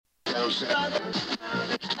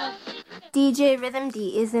DJ Rhythm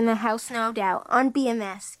D is in the house, no doubt. On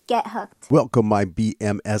BMS, get hooked. Welcome, my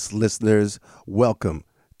BMS listeners. Welcome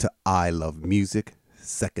to I Love Music,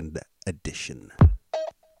 second edition.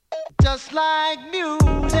 Just like music.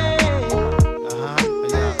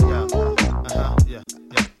 Yeah.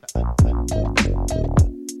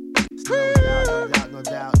 No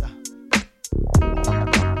doubt.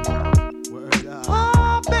 Word up.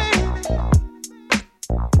 Oh, baby.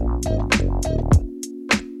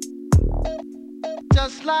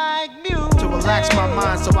 Just like music. To relax my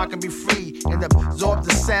mind so I can be free and absorb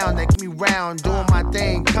the sound that keep me round, doing my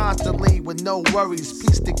thing constantly with no worries.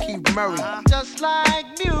 Peace to Keith Murray. Just like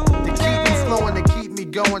music. To keep me flowing, to keep me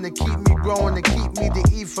going, to keep me growing, to keep me to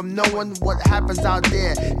eat from knowing what happens out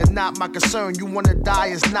there. It's not my concern. You wanna die,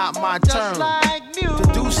 it's not my turn. Like to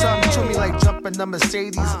do something to me like jumping the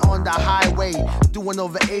Mercedes on the highway, doing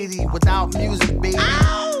over 80 without music, baby.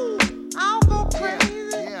 Ow! I'll go crazy.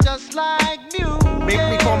 Yeah. Just like music. Make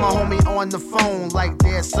me call my homie on the phone like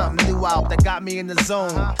there's something new out that got me in the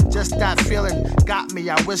zone. Just that feeling got me.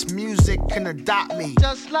 I wish music can adopt me.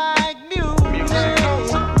 Just like music. Music.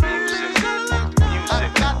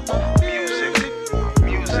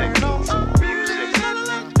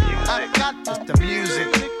 It's the music.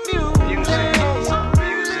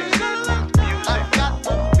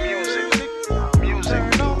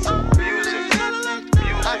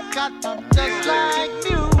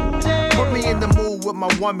 Put me in the mood with my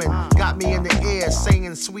woman. Got me in the ear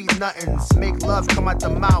saying sweet nothings. Make love come out the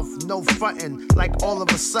mouth, no frontin'. Like all of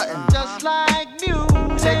a sudden, just like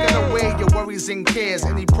music. Taking away your worries and cares.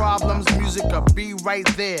 Any problems, music will be right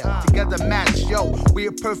there. Together match, yo, we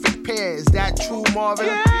a perfect pair. Is that true, Marvin?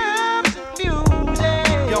 Yeah, music.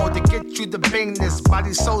 Yo, to get you the bangness,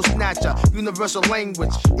 body soul snatcher, universal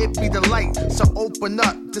language. It be the light, so open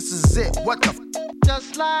up. This is it. What the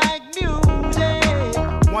just like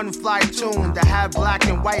music. One fly tune to have black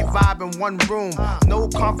and white vibe in one room. No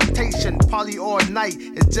confrontation, party all night.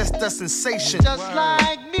 It's just a sensation. Just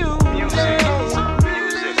like music.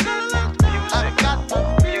 I got the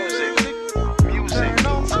music.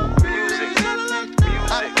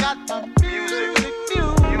 I got the music.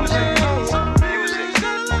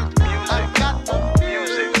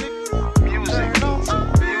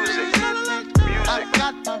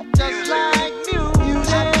 Just like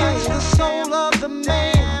music. I touch the soul of the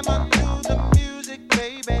man through the music,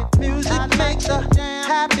 baby. Music makes a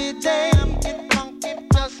happy day.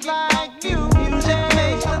 Just like you. Music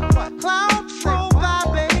makes the clouds roll by,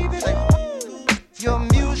 baby. Your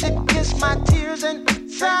music is my tears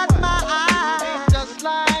inside my eyes. Just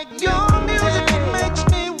like your music makes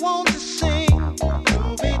me want to sing.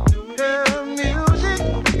 Your music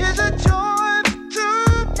is a joy to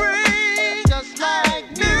bring. Just like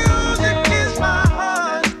music is my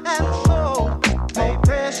heart and soul. More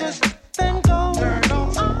precious than gold. Turn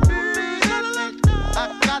on some music. I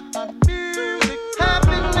got the music.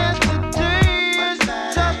 Happiness today is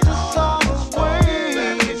just a song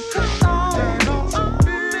away. Turn on some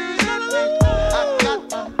music. I got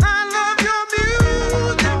the. I love your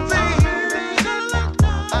music, baby.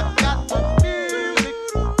 I got the music.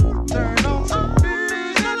 Turn on some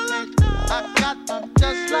music. I got the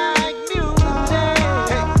just like music. Turn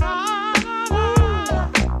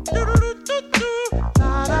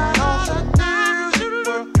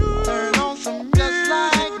on some just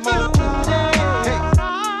like music.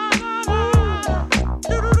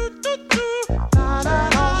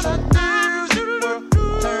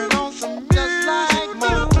 Turn on some just like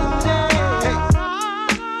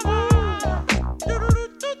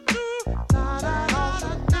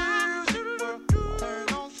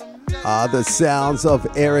The sounds of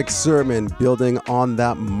Eric Sermon building on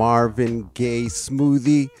that Marvin Gaye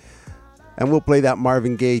smoothie. And we'll play that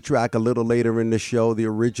Marvin Gaye track a little later in the show, the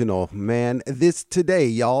original. Man, today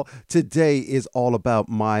is all about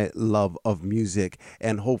my love of music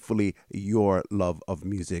and hopefully your love of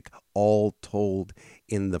music, all told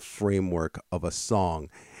in the framework of a song.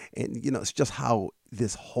 And, it's just how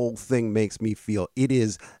this whole thing makes me feel. It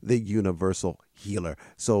is the universal healer.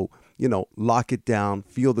 So, lock it down,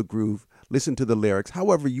 feel the groove, listen to the lyrics,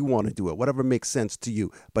 however you want to do it, whatever makes sense to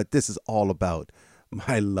you. But this is all about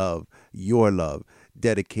my love, your love,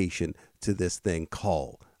 dedication to this thing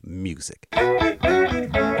called music.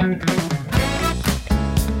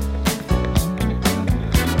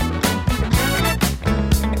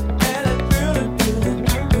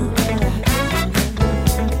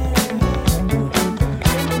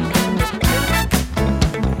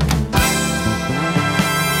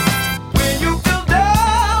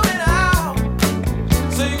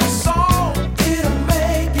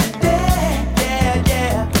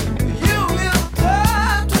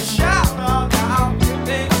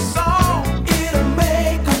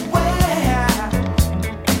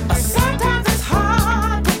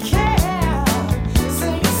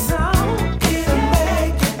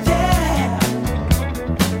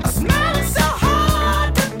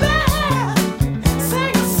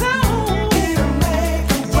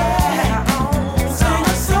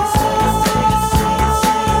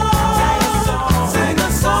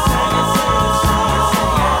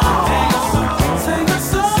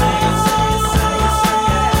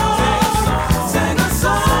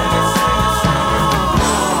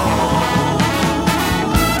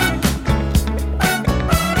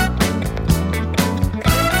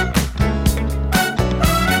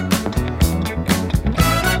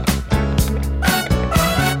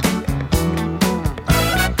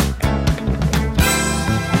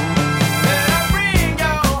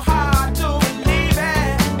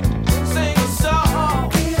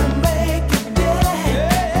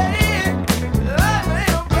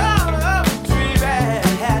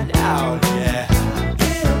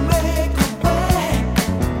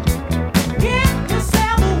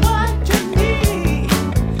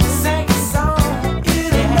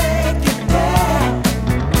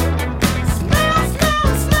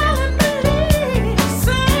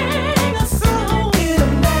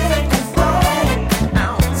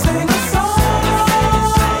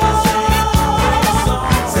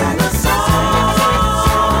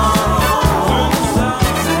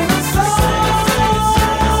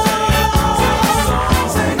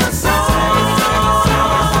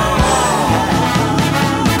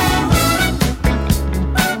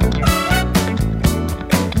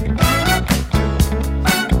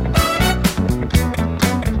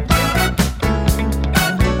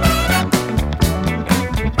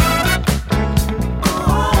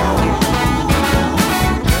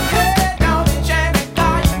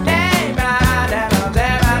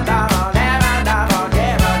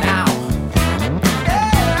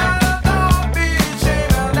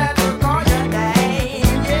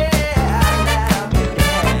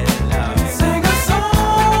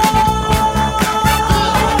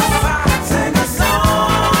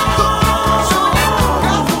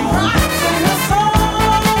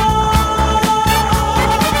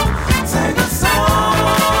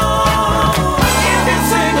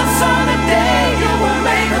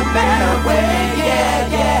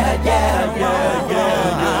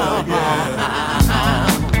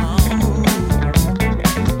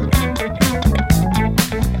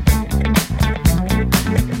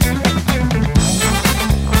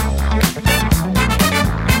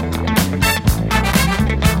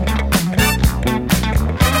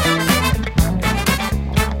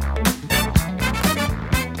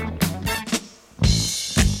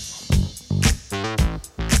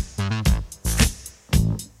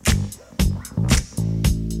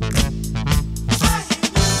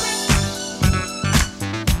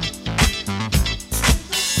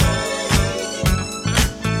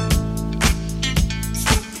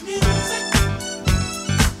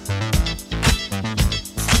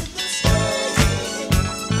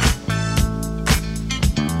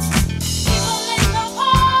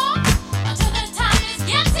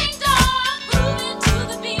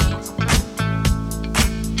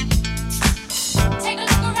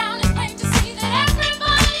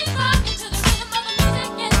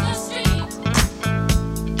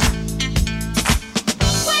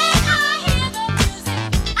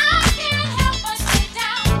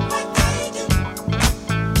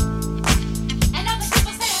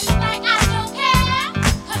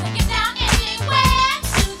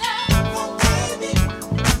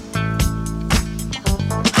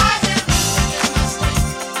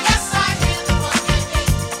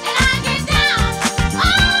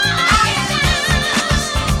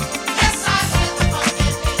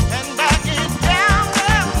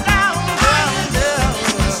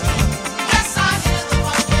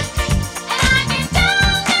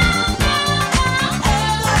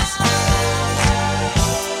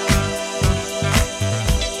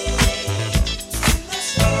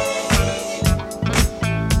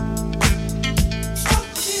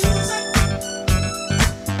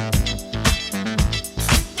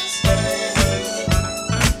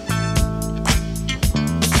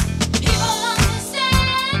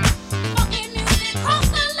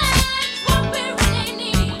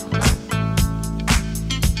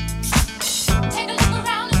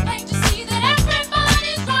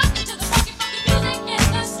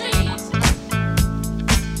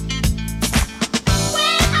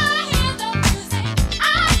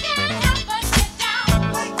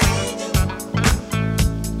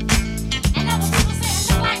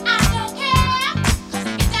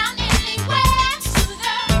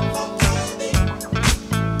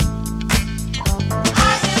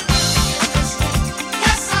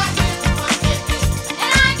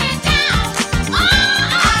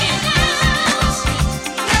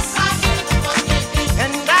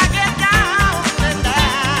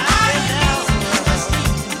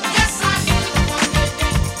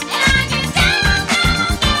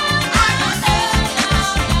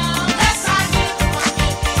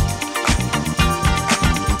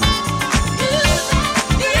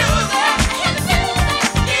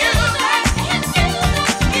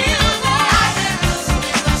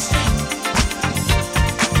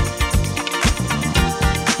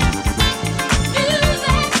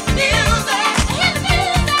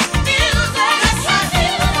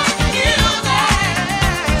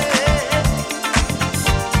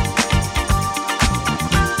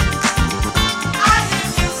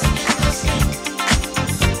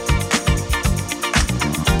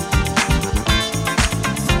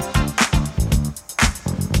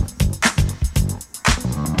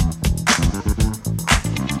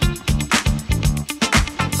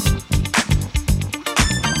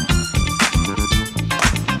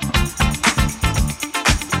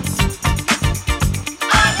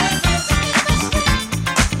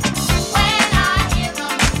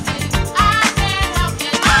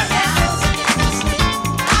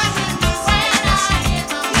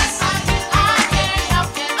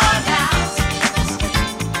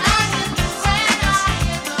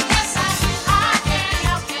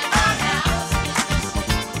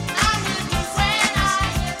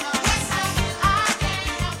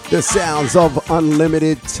 The sounds of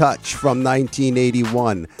Unlimited Touch from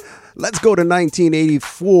 1981. Let's go to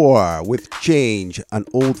 1984 with Change, an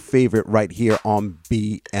old favorite right here on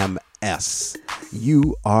BMS.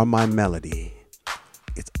 You Are My Melody.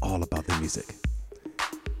 It's all about the music.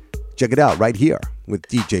 Check it out right here with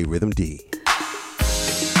DJ Rhythm D.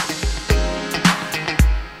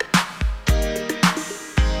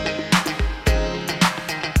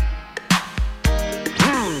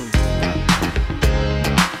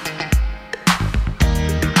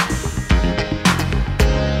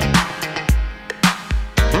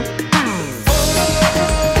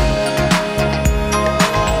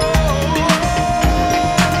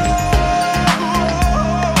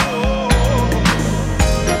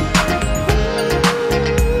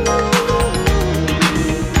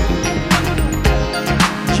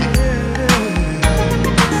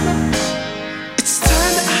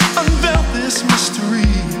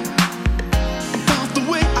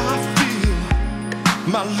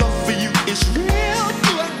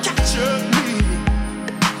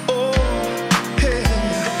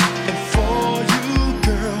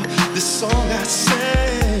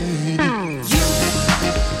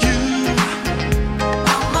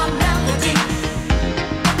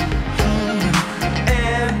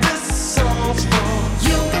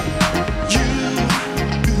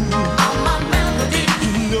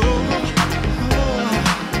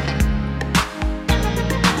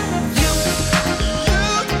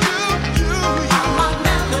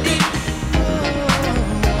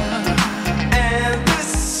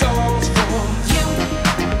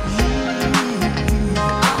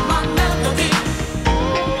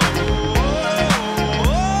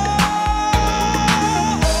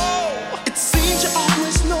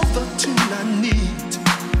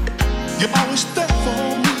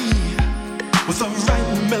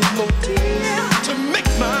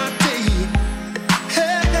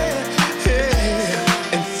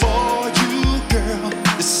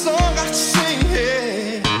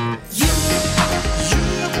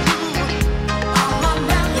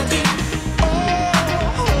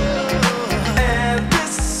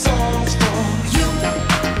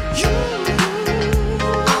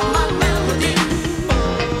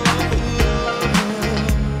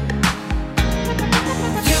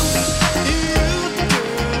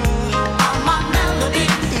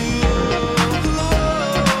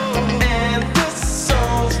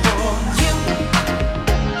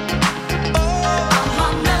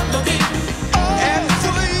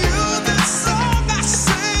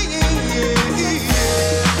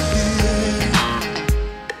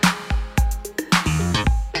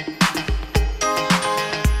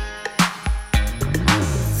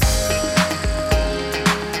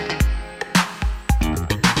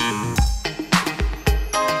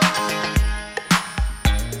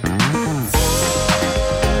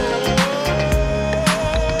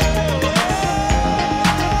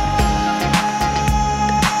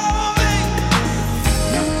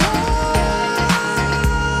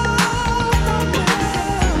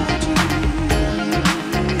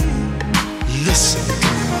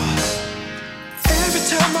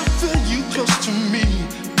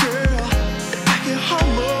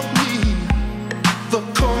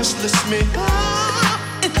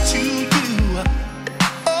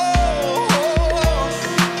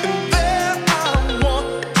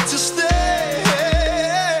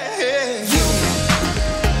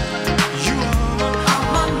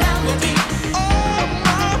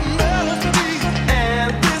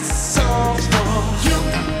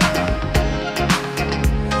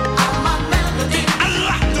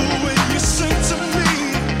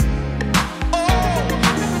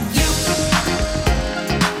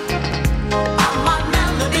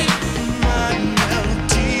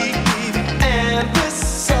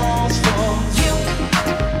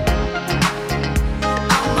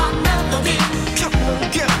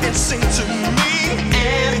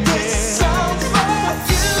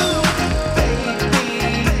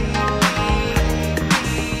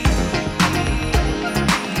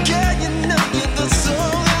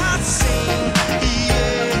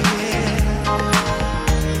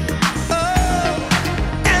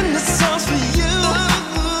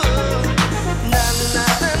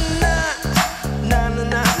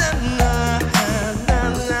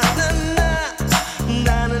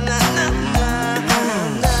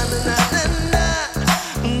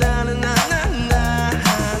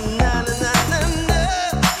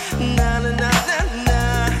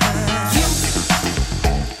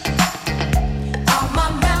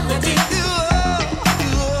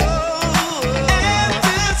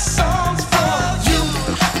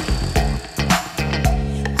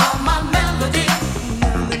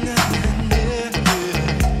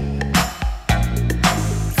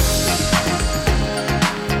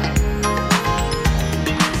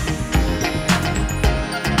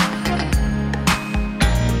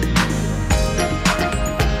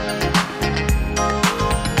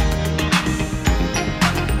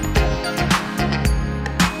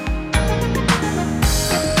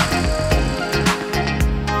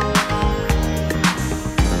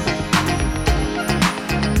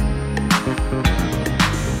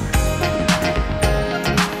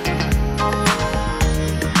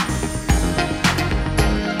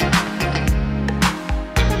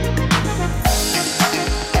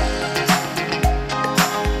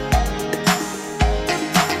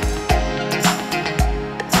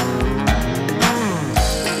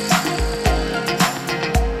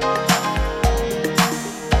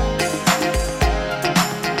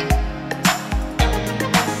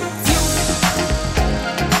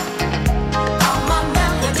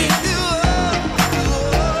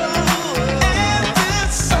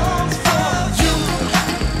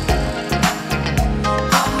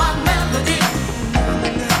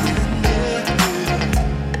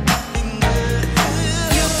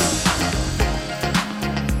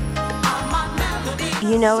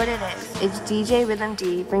 know what it is. It's DJ Rhythm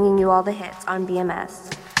D bringing you all the hits on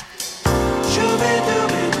BMS.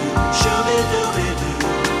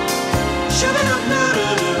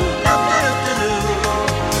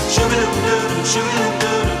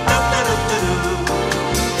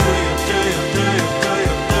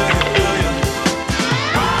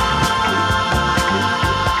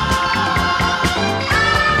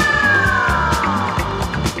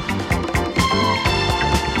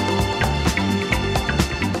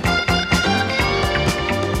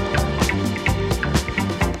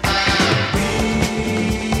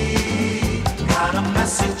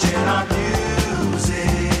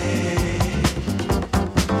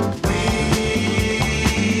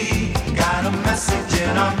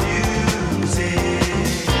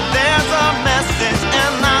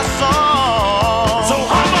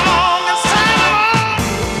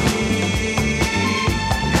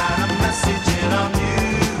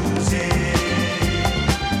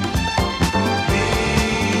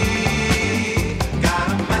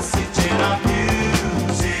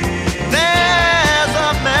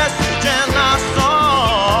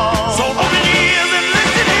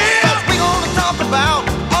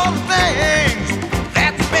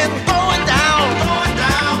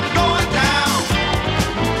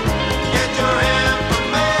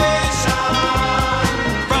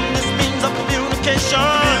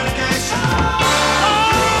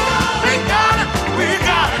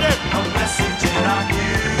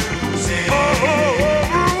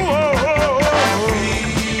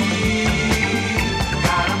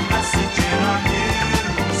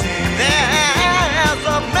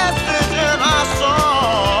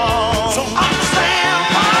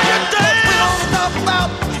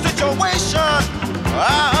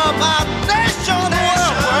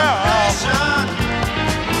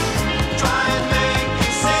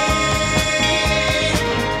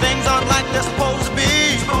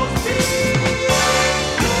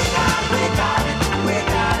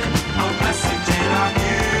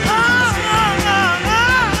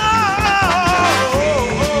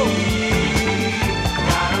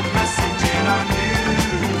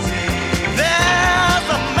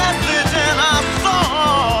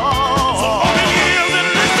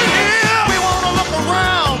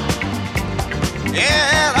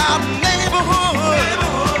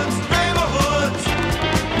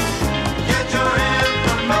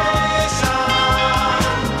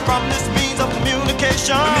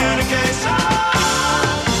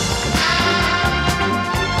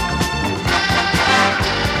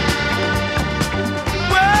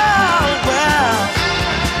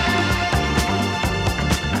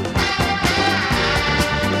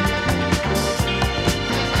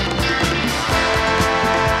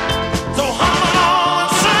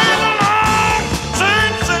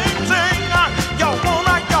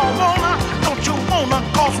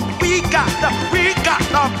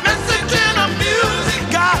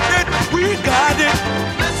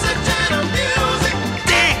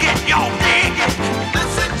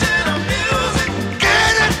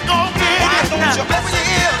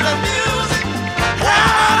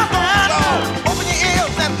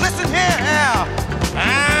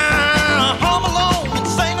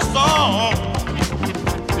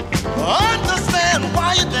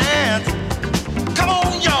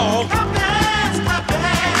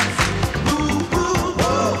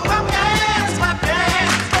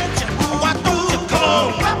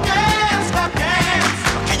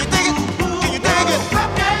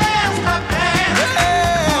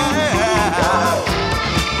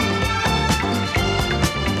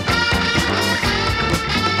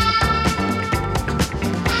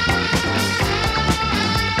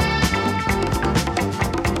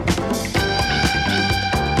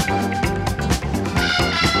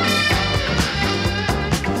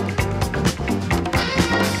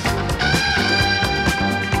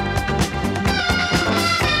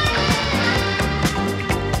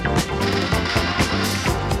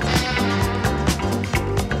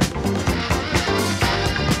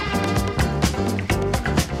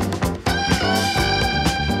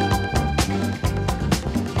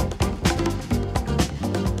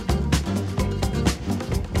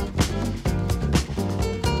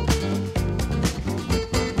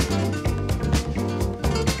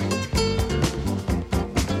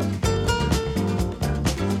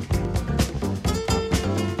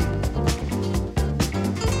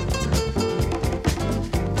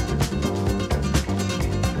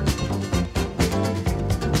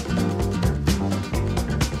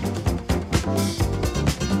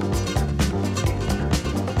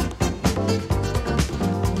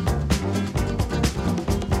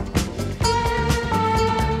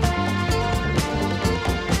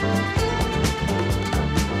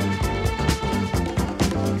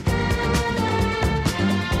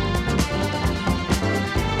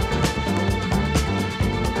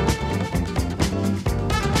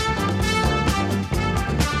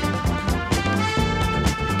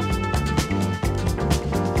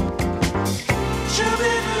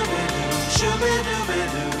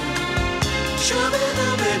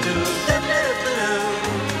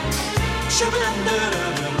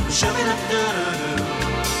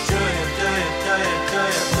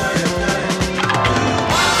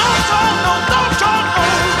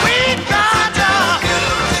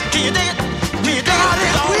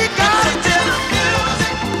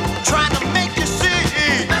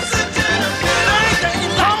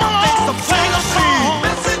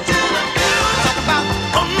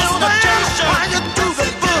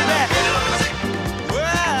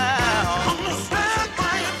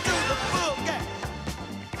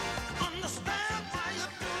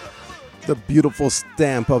 The beautiful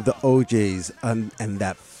stamp of the OJs and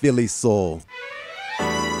that Philly soul.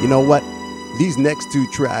 You know what? These next two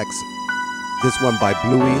tracks, this one by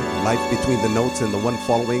Bluey, Life Between the Notes, and the one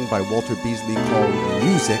following by Walter Beasley called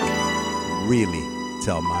Music, really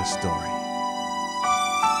tell my story.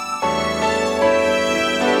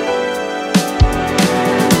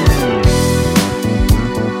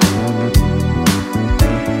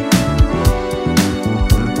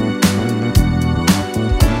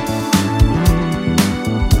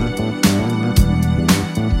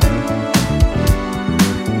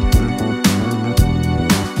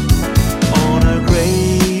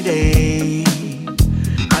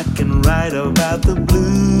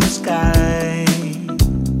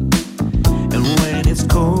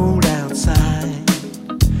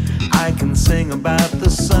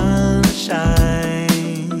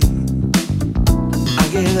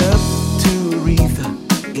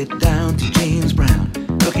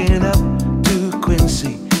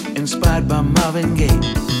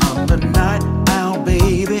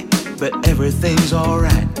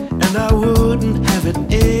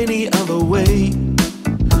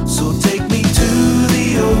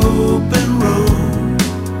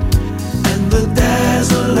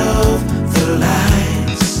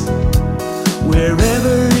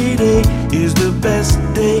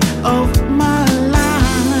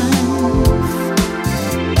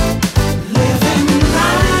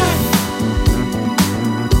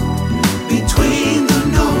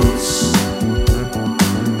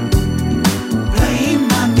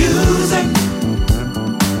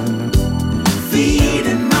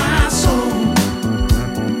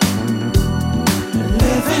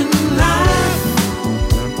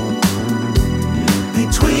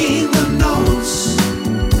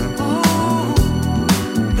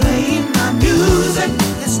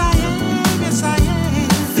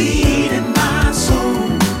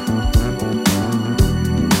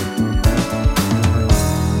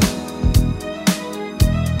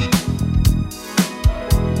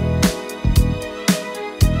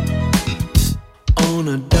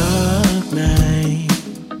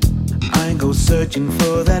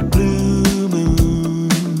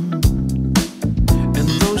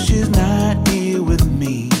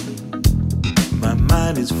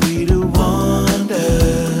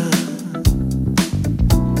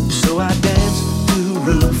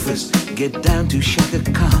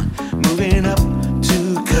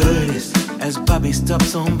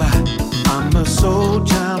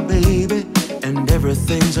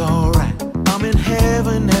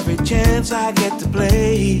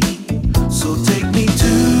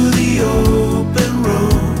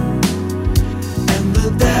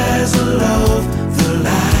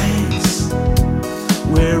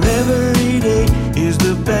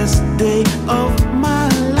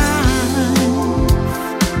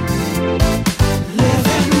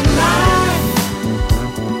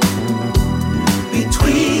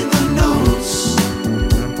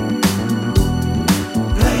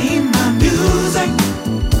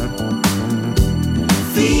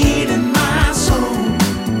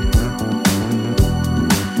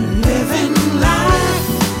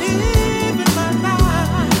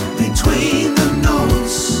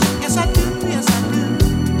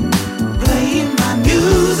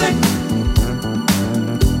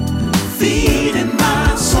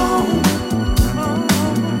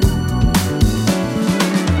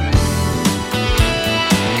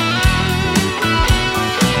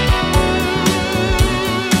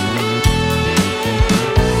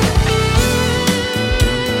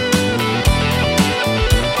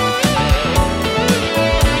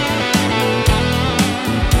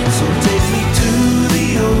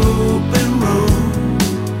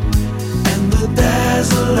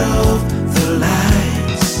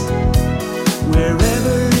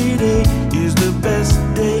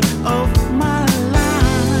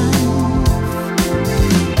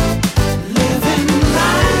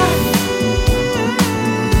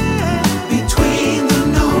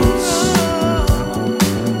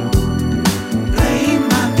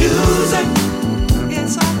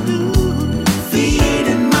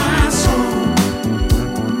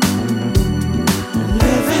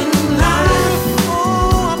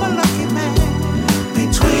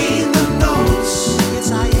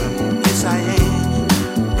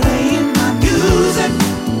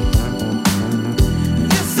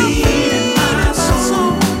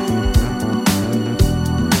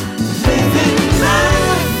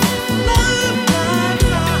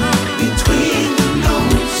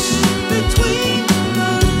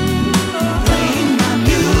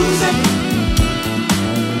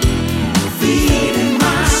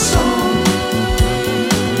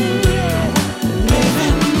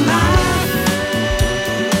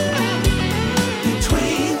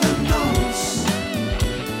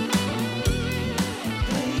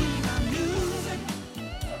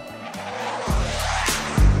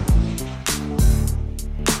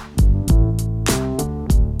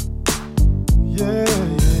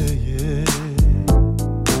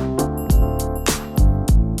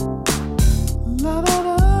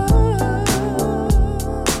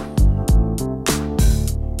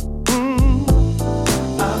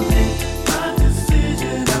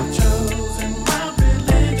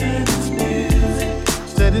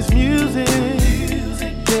 it's music.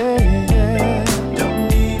 Yeah. Don't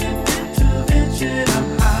need an intervention.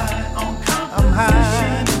 I'm high on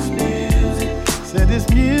composition. It's music. Said it's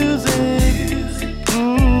music.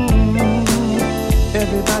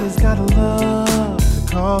 Everybody's got a love to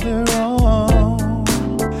call their own.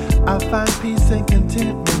 I find peace and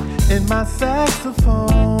contentment in my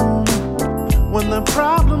saxophone. When the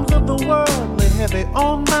problems of the world lay heavy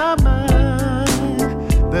on my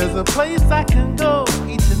mind, there's a place I can go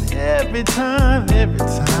each and every time, every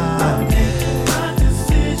time. I made my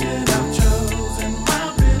decision, I've chosen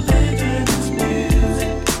my religion. It's music.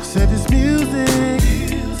 Said it's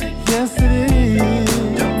music. Yes it is.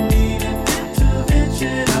 Don't need an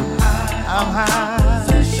intervention. I'm high.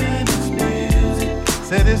 Position. It's music.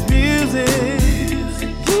 Said it's music.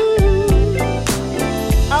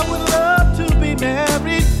 I would love to be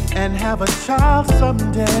married and have a child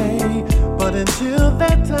someday, but until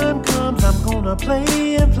that time comes, I'm gonna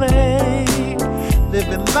play and play,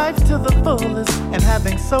 living life to the fullest and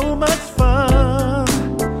having so much fun,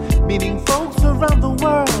 meeting folks around the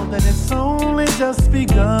world, and it's only just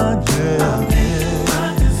begun. Yeah. I made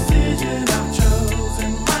my decision, I've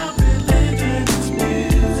chosen my religion. It's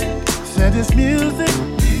music. Said it's music.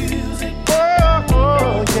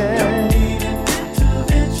 Oh yeah.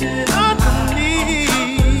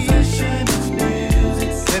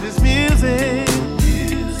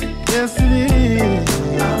 Yes, it is.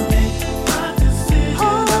 I make my decision.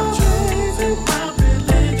 I've chosen my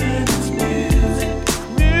religion. It's music.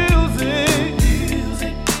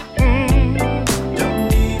 Don't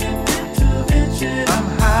need an intervention. I'm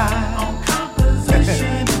high on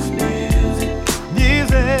composition. It's music.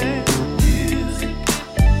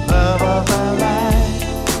 Love of my life.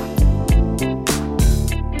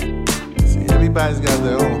 See, everybody's got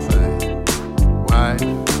their own thing. Wife,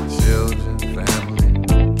 children, family.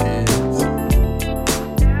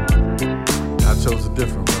 I chose a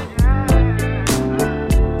different road.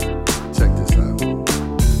 Check this out.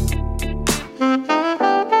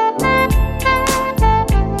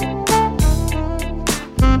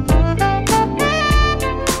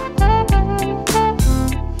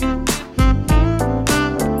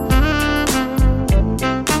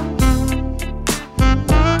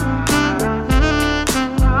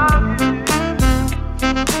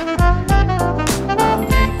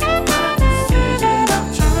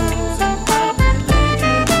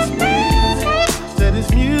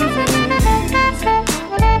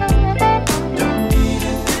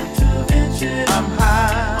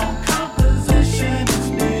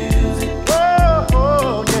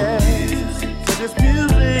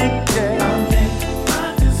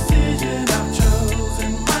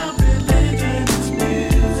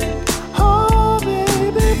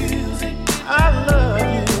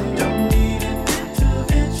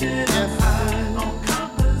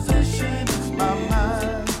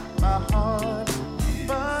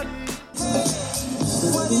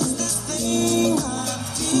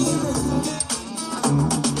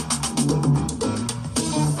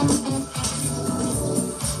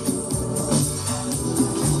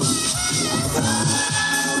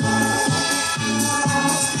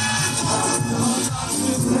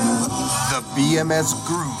 BMS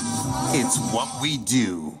groove. It's what we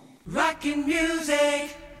do. Rockin'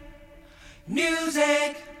 music,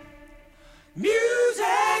 music,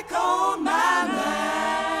 music on my mind.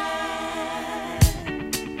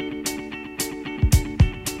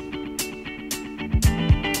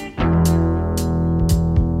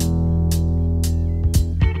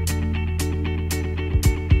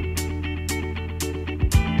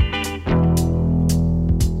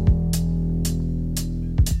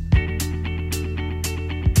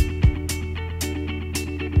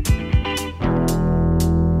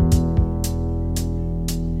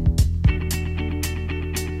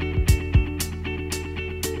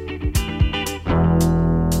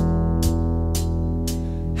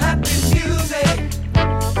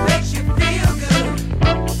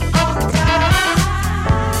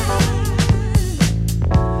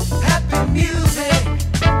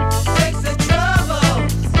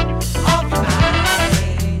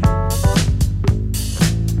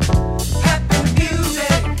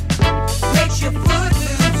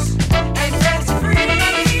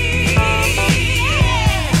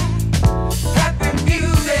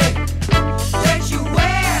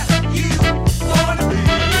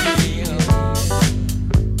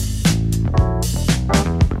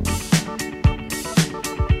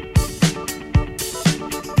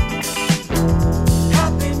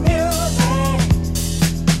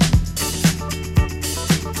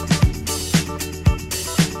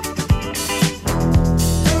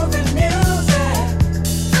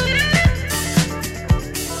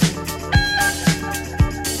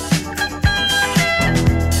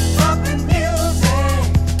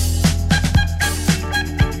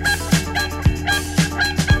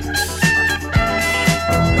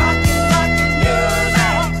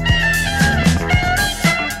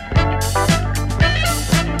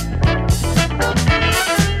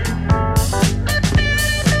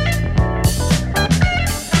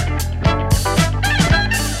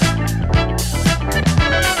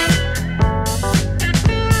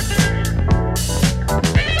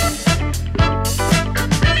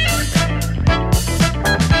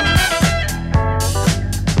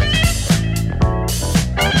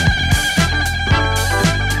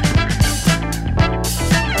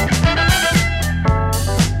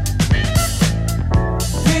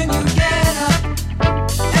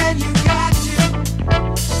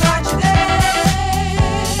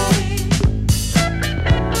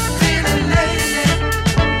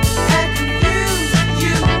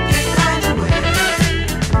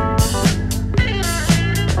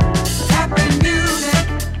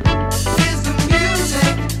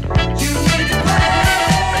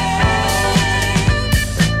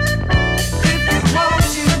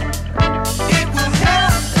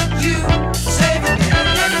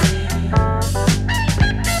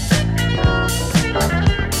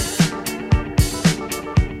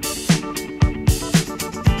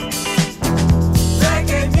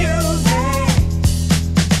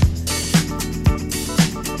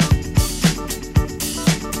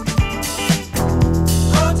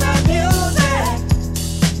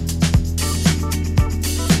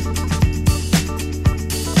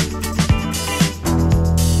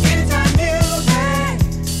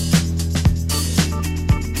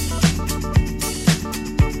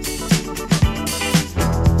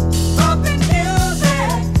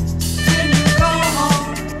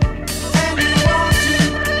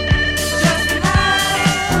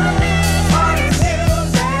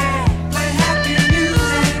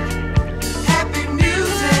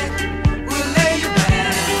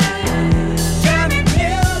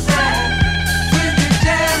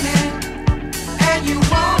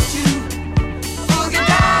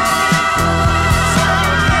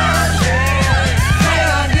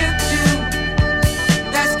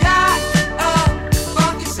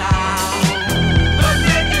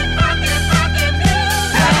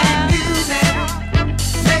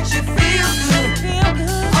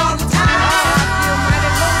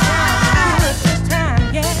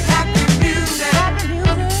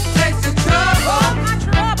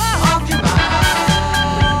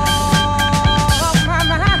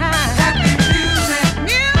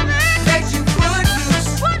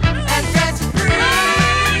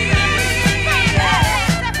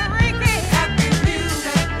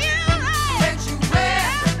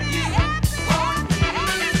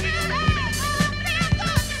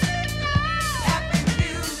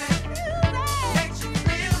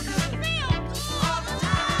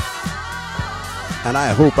 And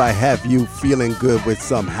I hope I have you feeling good with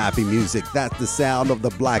some happy music. That's the sound of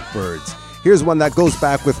the Blackbirds. Here's one that goes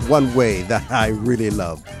back with One Way that I really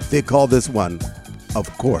love. They call this one, of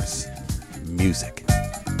course, music.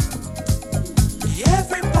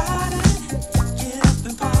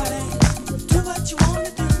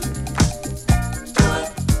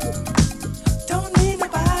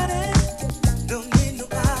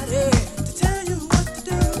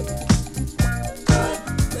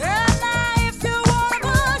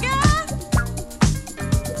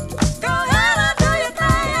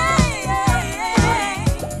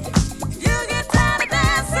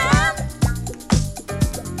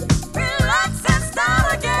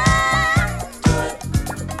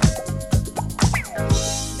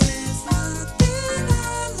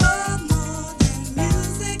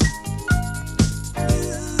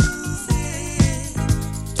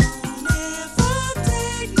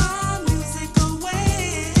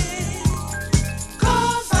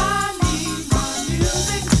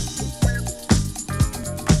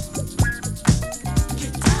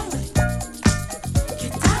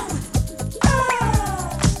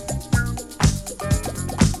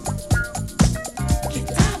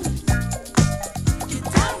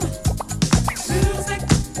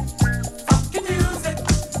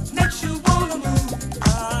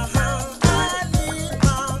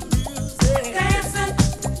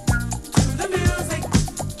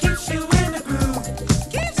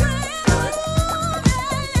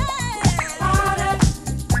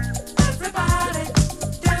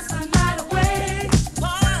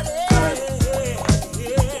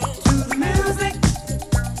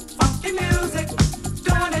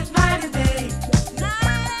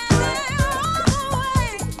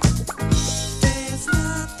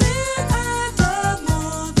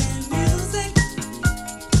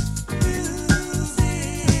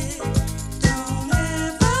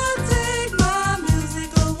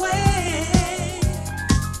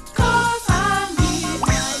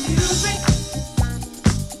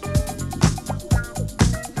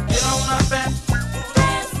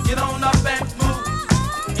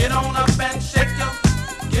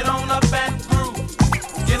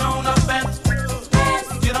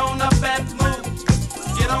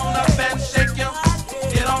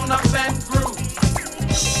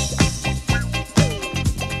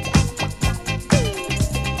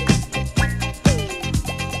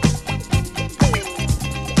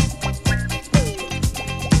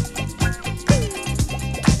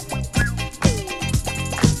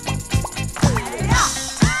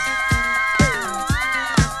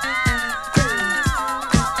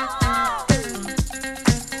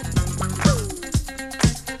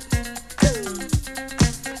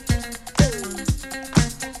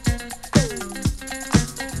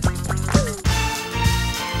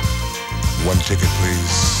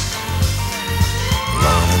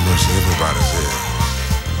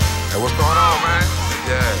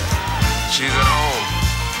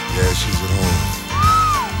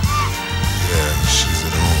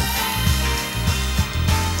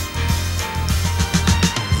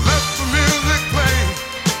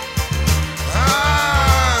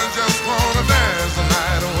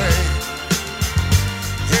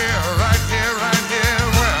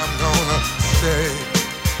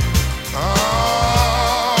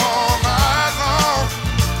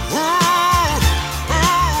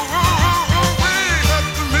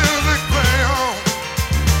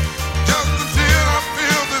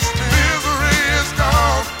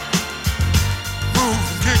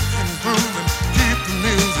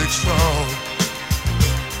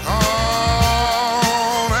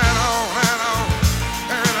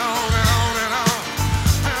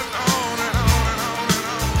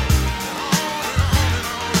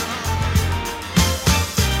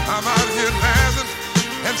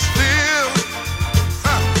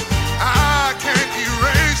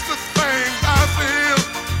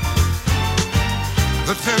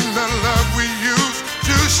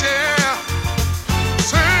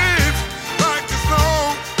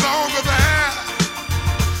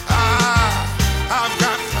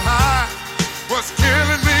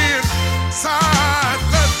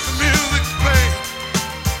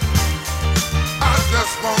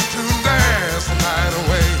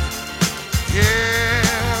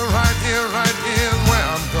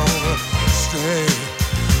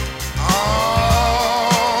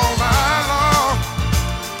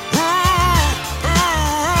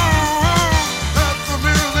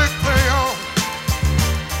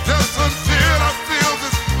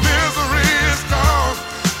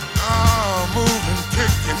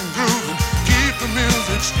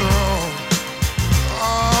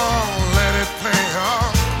 Let it play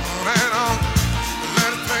on and on.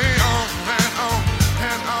 Let it play on and on.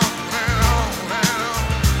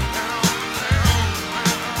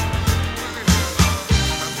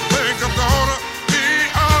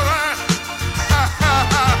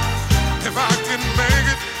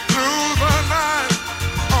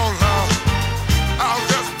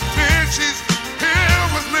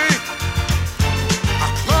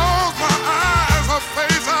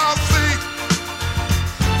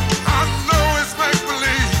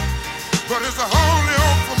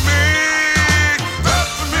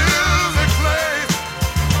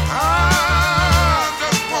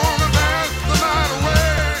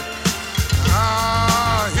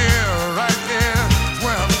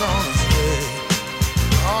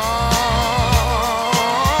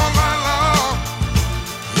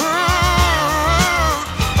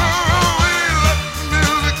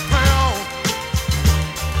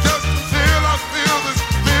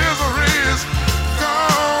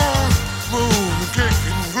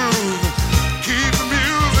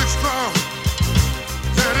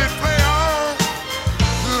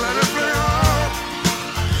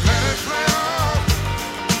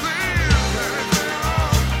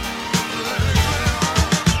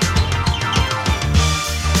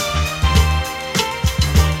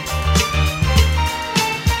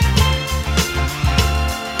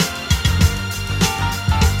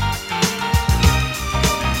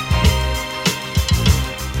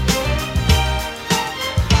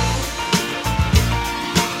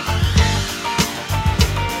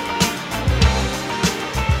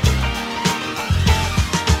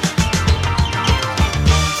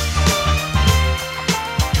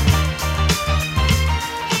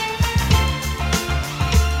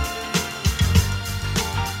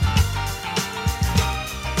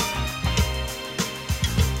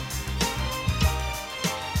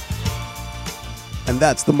 And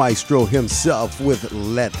that's the maestro himself with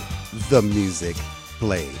Let the Music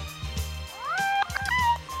Play.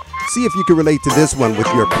 See if you can relate to this one with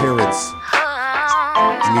your parents'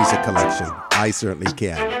 music collection. I certainly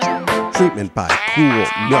can. Treatment by Cool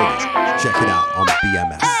Million. Check it out on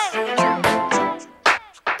BMS.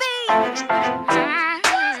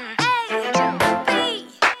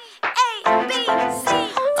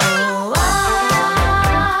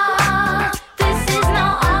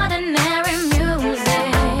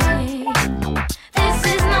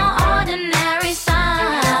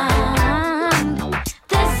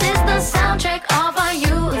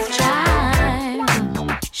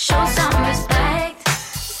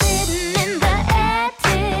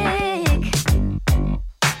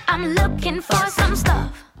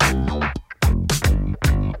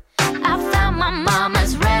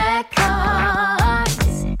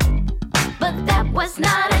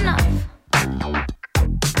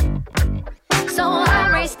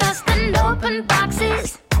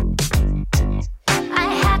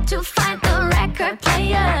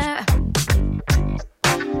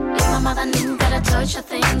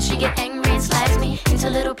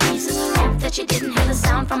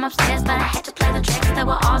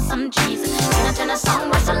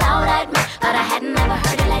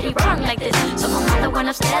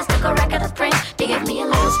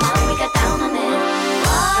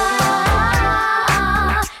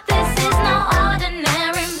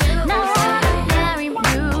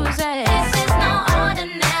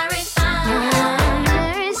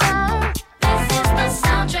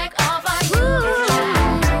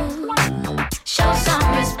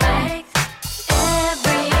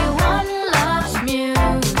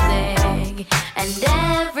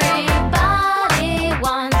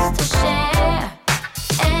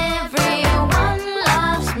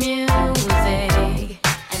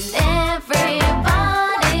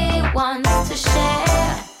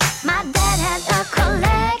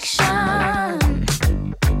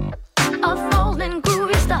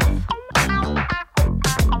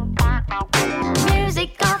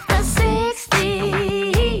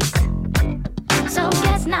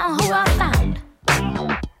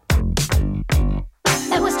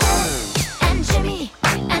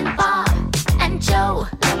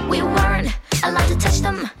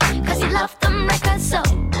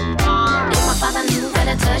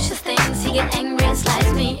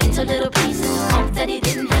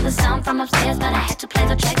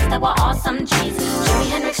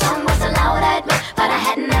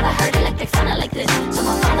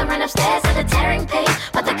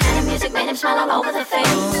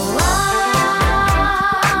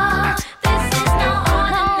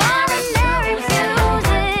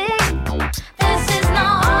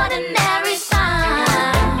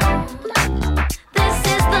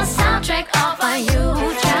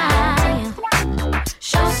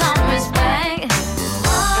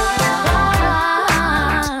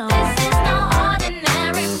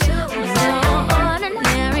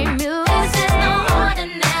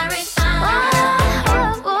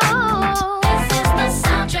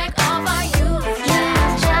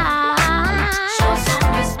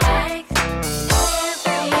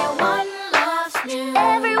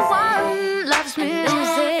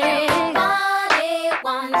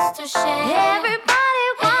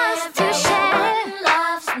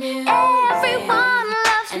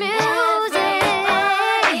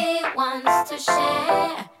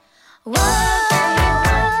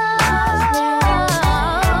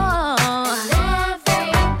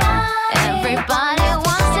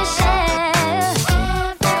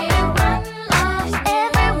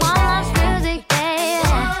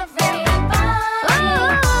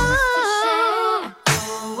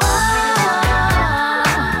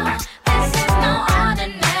 No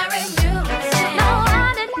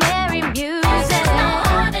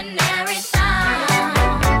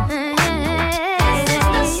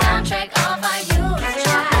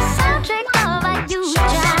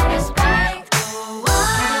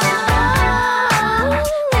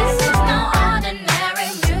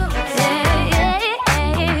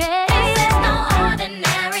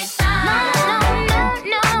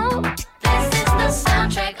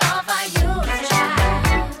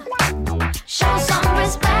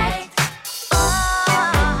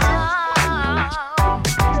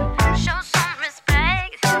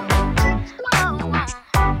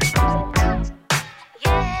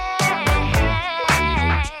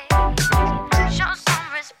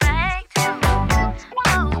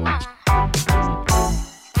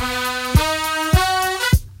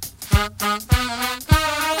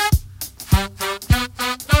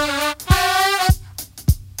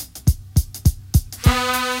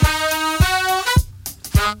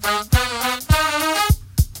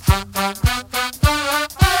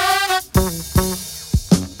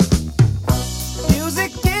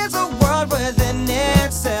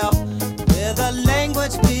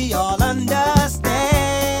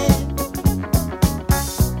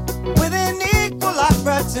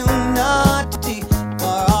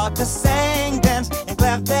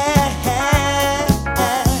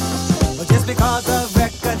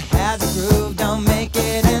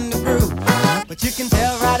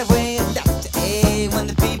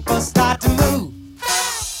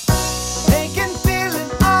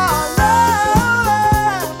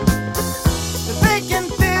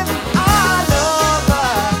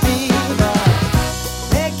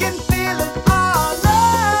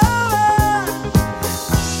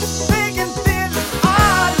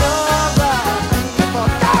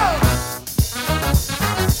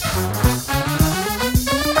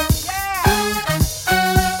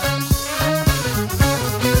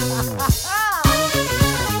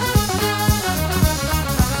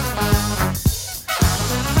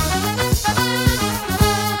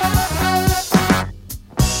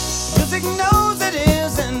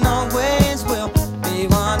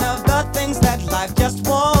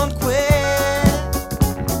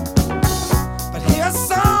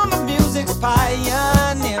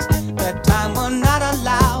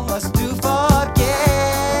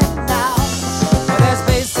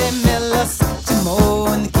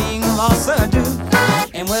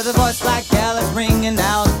with a voice like Alice ringing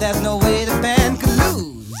out, there's no way the band could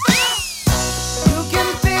lose. You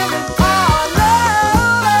can feel it all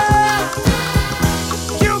over.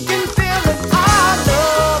 You can feel it all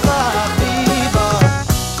over, people.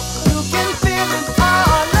 You can feel it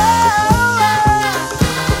all over.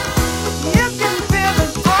 You can feel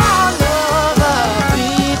it all over,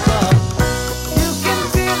 people. You can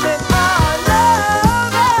feel it all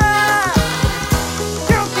over.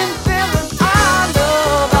 You can feel it all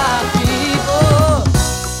over, people.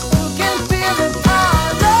 You can feel it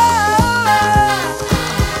all over.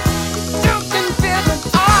 You can feel it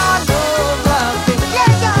all over, people.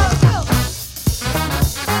 Yeah, go, go.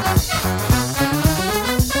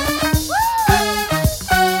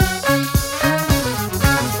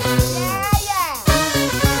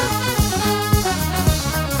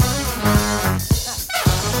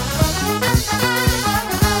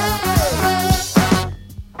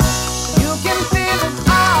 You can feel it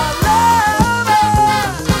all over.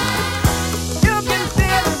 You can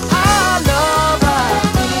feel it all over,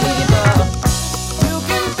 people. You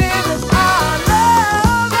can feel it all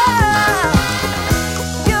over.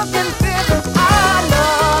 You can feel it all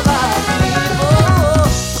over, people.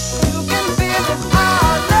 You can feel it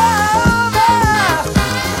all over.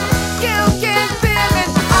 You can feel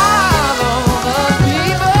it all over,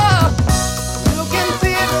 people. You can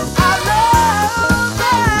feel it all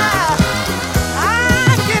over. I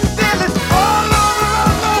can feel it all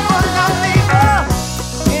over now, people.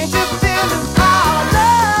 Can't you feel it all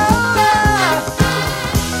over?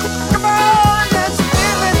 Come on, let's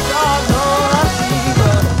feel it all over,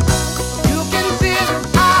 people. You can feel it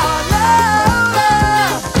all over.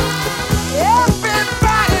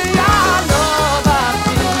 Everybody all over,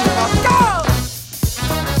 people. Go!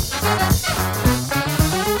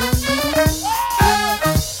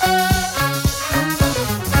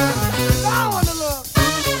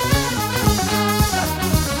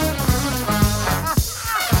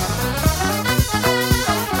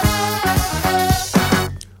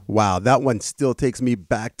 Wow, that one still takes me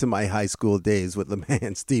back to my high school days with the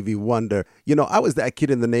man Stevie Wonder. You know, I was that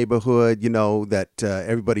kid in the neighborhood, you know, that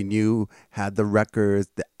everybody knew had the records,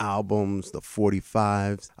 the albums, the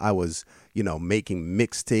 45s. I was, you know, making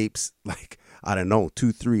mixtapes like, I don't know,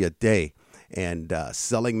 2, 3 a day and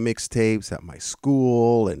selling mixtapes at my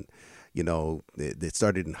school. And, you know, they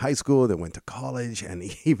started in high school, they went to college, and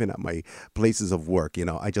even at my places of work. You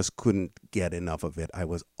know, I just couldn't get enough of it. I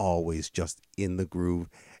was always just in the groove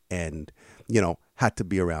and, you know, had to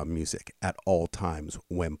be around music at all times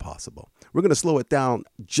when possible. We're going to slow it down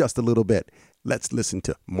just a little bit. Let's listen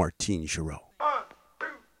to Martine Giroux.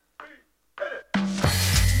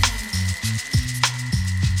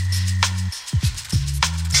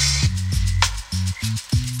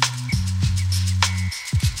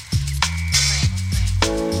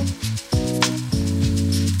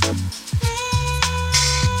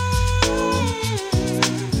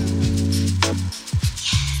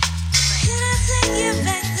 Can I take you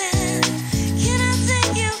back then? Can I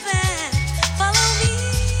take you back? Follow me.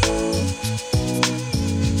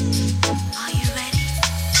 Are you ready?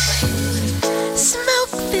 Smoke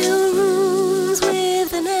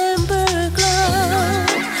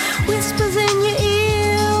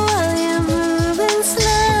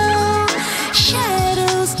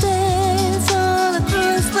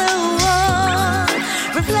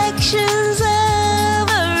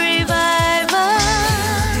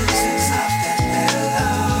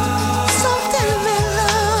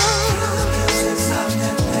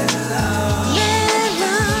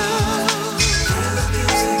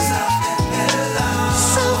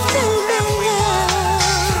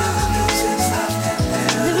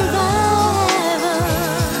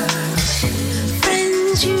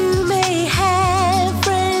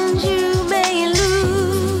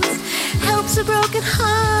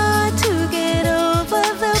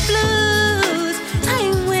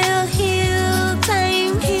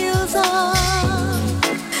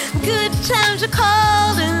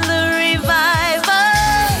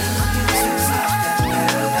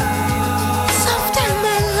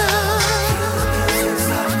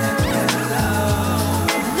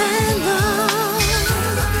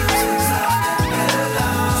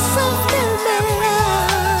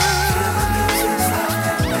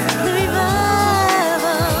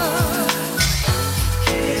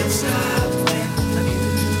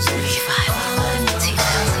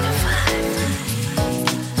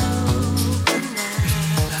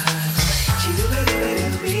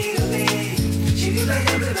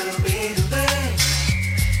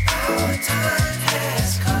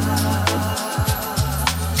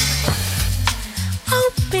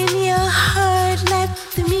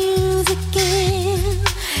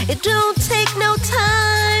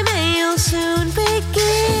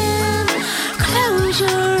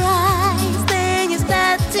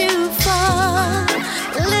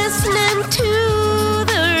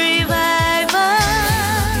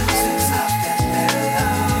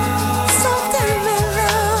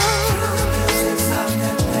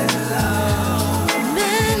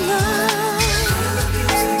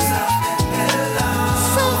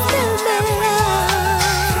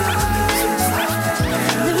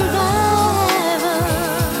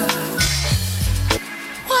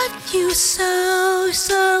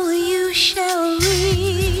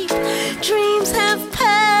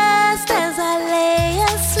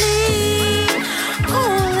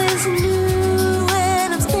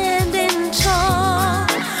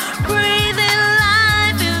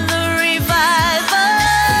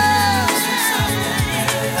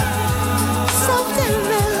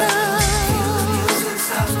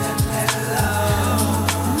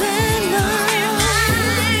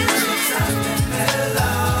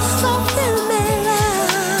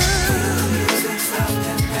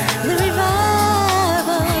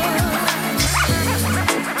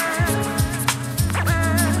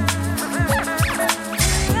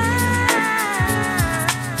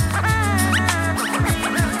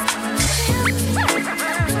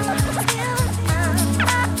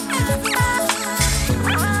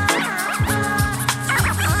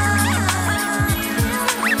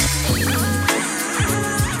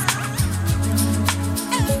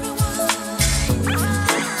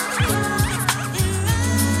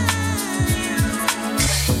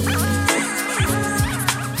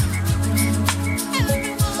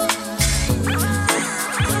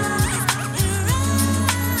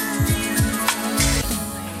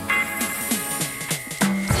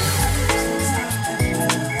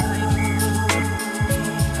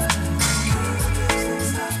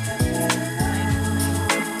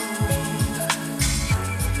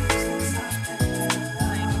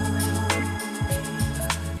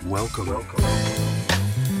Yo,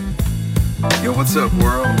 what's up,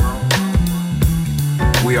 world?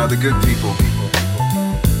 We are the good people.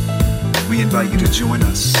 We invite you to join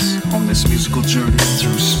us on this musical journey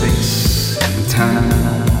through space and time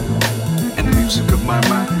and the music of my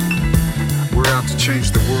mind. We're out to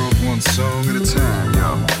change the world one song at a time,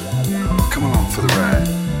 yo. Come along for the ride.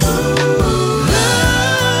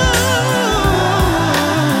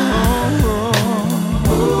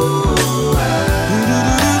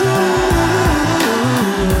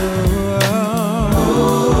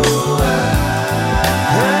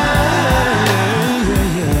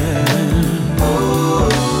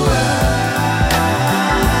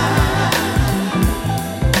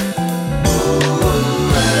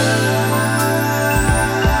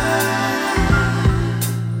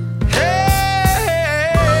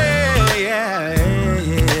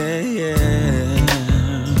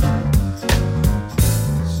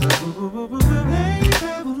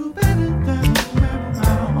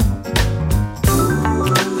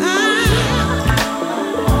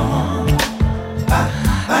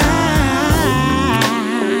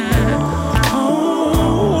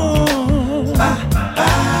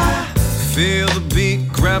 Feel the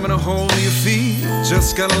beat grabbing a hold of your feet.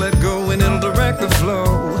 Just gotta let go and it'll direct the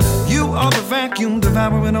flow. You are the vacuum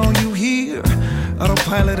devouring all you hear.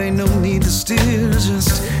 Autopilot, ain't no need to steer.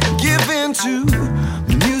 Just give in to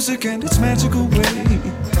the music and its magical way.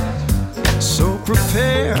 So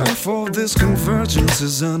prepare for this convergence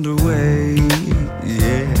is underway.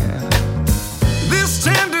 Yeah. This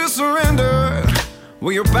tender surrender,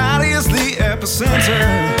 where your body is the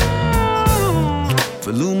epicenter.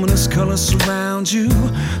 Voluminous colors surround you.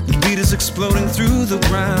 The beat is exploding through the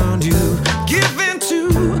ground. You give into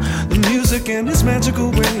the music and its magical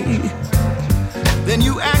way. Then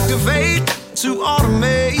you activate to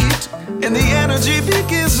automate, and the energy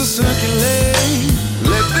begins to circulate.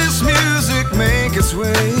 Let this music make its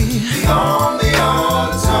way beyond the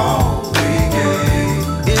auto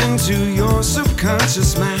brigade into your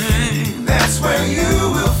subconscious mind. That's where you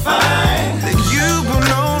will find that you will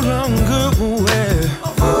no longer aware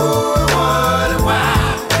of who, what, and why,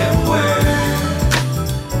 and where.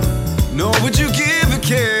 Nor would you give a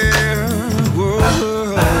care. Whoa,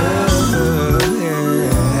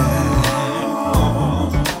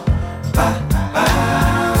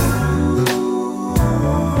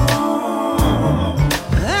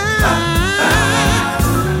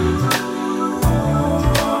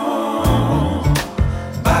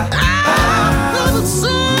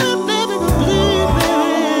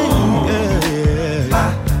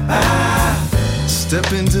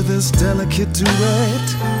 step into this delicate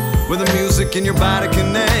duet where the music and your body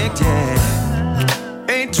connect, yeah.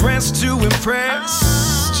 Ain't dressed to impress,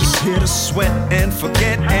 just here to sweat and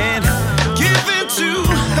forget and give into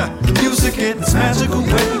the music and its magical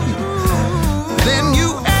way. Then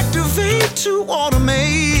you activate to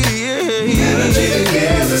automate. The energy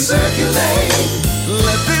begins to circulate.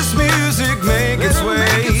 Let this music make its way.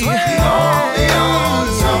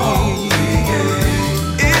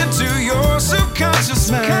 Into your subconscious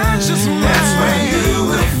mind. That's where you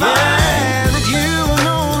will find that you are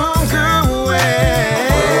no longer aware.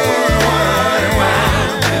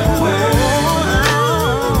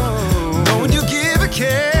 Nor would you give a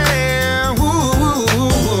care.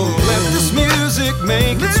 Let this music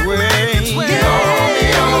make its way.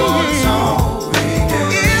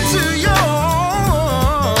 Into your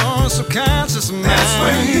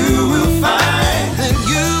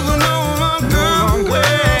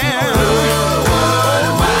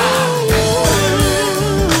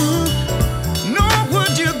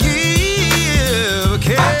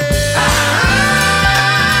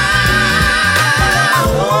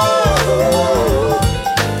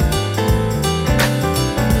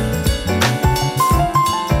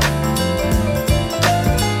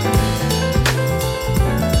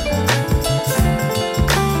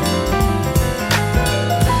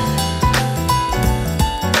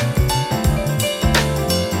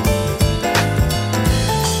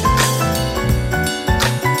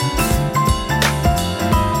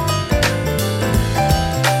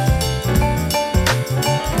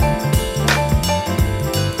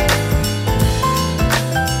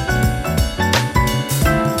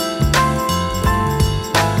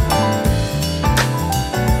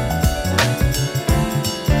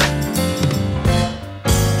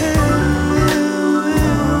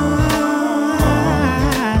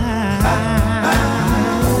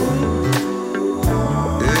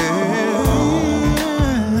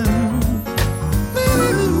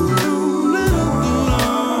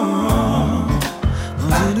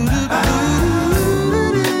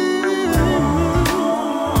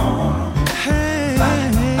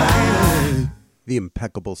the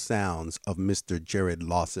impeccable sounds of Mr. Jared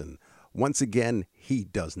Lawson. Once again, he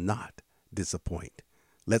does not disappoint.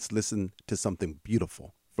 Let's listen to something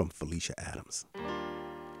beautiful from Felicia Adams.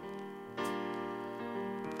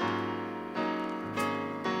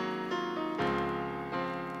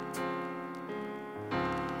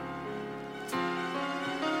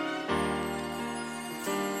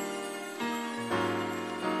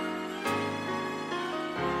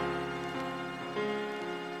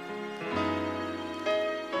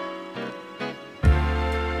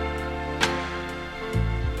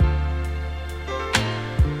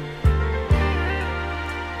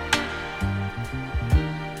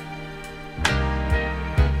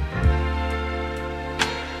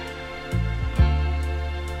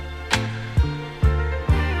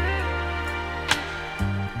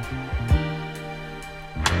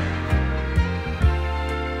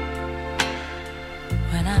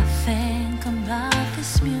 When I think about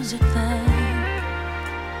this music thing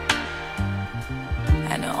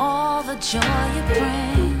and all the joy it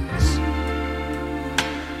brings,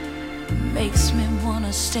 makes me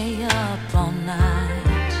wanna stay up all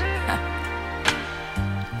night,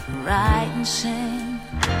 write and sing,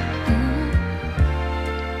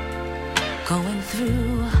 going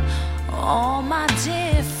through all my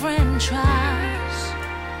different trials,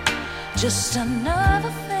 just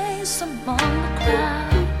another face among the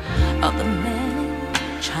crowd of the many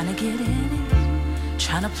trying to get in it,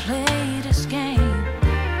 trying to play this game.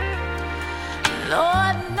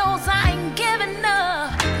 Lord knows I ain't giving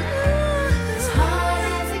up. As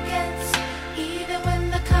hard as it gets, even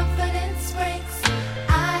when the confidence breaks,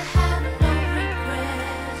 I have no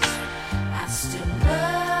regrets. I still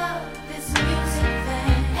love this music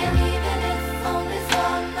thing, and even if only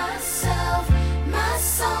for myself, my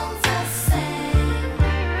songs I sing,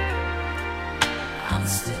 I'm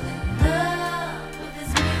still in love with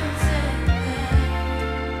this music thing.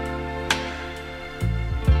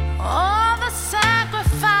 All the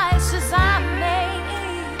sacrifices I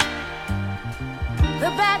made, the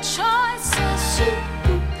bad choices,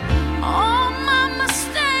 all my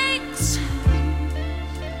mistakes,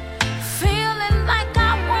 feeling like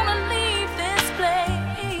I wanna leave this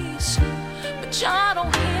place, but y'all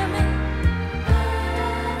don't hear me.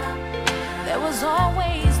 There was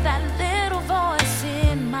always that little voice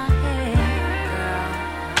in my head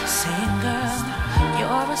saying, girl,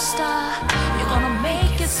 you're a star, you're gonna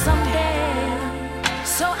make it someday.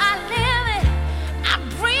 So I live it, I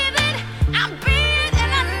breathe it, I breathe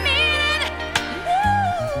and I need it.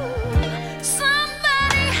 Ooh,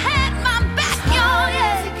 somebody had my back, y'all.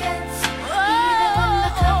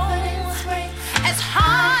 As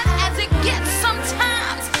hard as it gets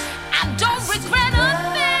sometimes, I don't regret a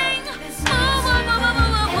thing.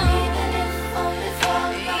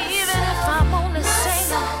 Even if I'm only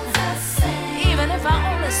singing, even if I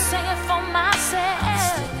only sing it for myself,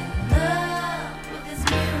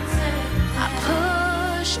 I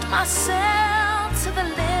pushed myself to the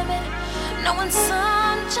limit, knowing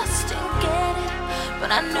some just didn't get it, but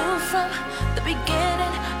I knew from the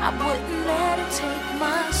beginning I wouldn't let it take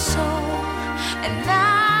my soul. And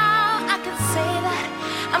now I can say that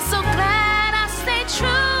I'm so glad I stayed true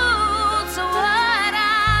to what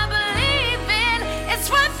I believe in. It's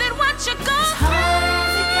worth it what you go through.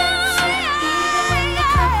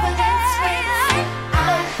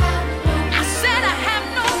 I said I have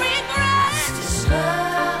no regrets.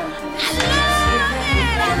 I love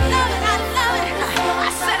it, I love it, I love it.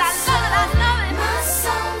 I said I love it, I love it. My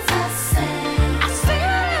songs I sing. I sing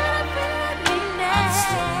it, I feel it, me now.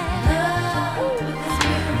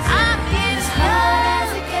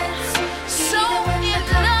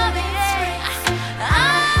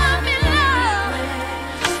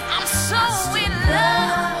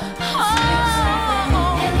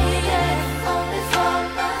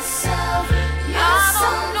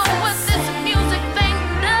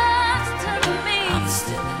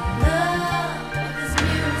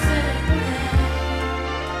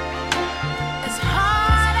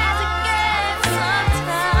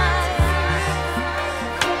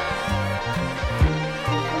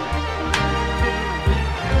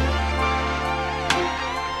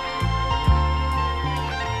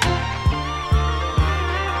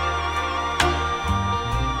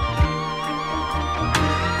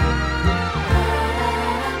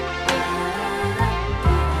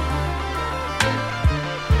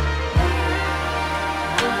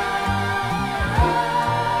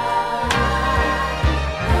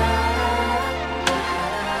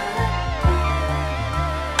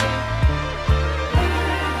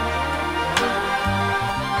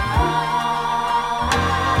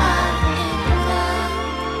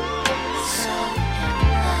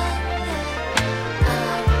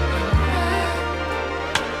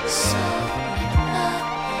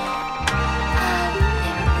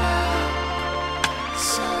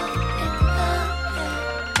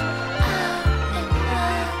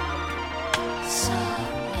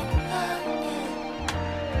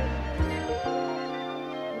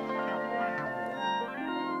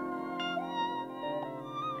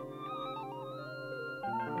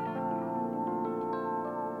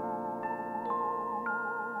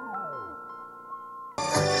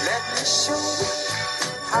 Let me show you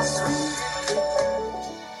how sweet it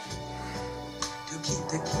is to keep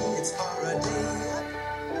the kids for a day.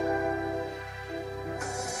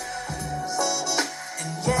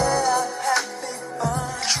 And yeah, have big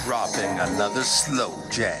fun. Dropping another slow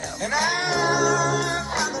jam. And I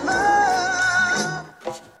found the love.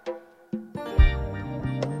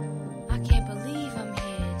 I can't believe I'm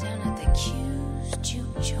here down at the Q's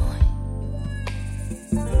juke joint.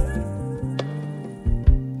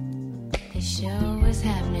 The show is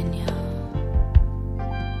happening, y'all.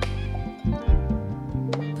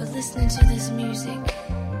 But listening to this music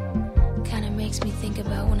kind of makes me think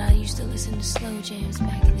about when I used to listen to slow jams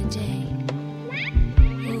back in the day.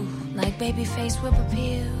 Ooh, like Babyface Whip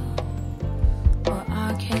Appeal or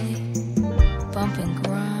R. Kelly, Bump and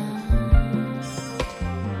Grind.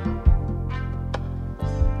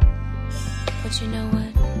 But you know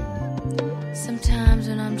what? Sometimes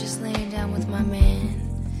when I'm just laying down with my man,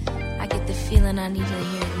 I get the feeling I need to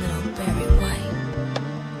hear little Barry White.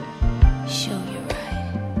 Show you right.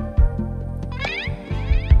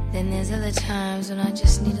 Then there's other times when I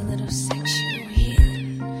just need a little sexual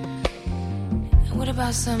healing. And what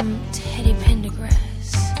about some Teddy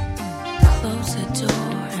Pendergrass? Close the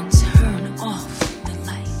door and turn off the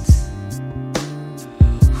lights.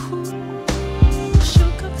 Ooh,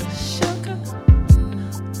 sugar, sugar.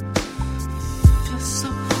 Feels so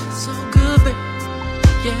good, baby.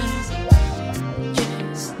 Yes,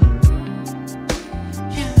 yes.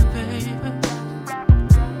 Yeah, baby.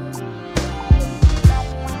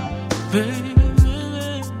 Baby,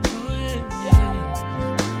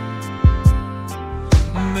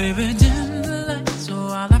 baby, dim the lights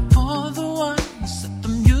while I pour the wine. Set the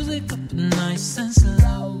music up nice and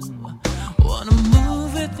slow. Wanna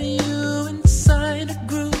move with you inside a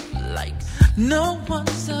groove like no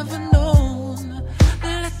one's ever known.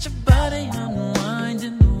 Let your body unwind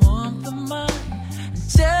in the warmth of mine and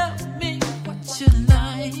tell me what you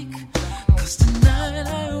like. 'Cause tonight I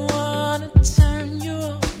wanna turn you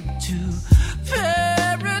on to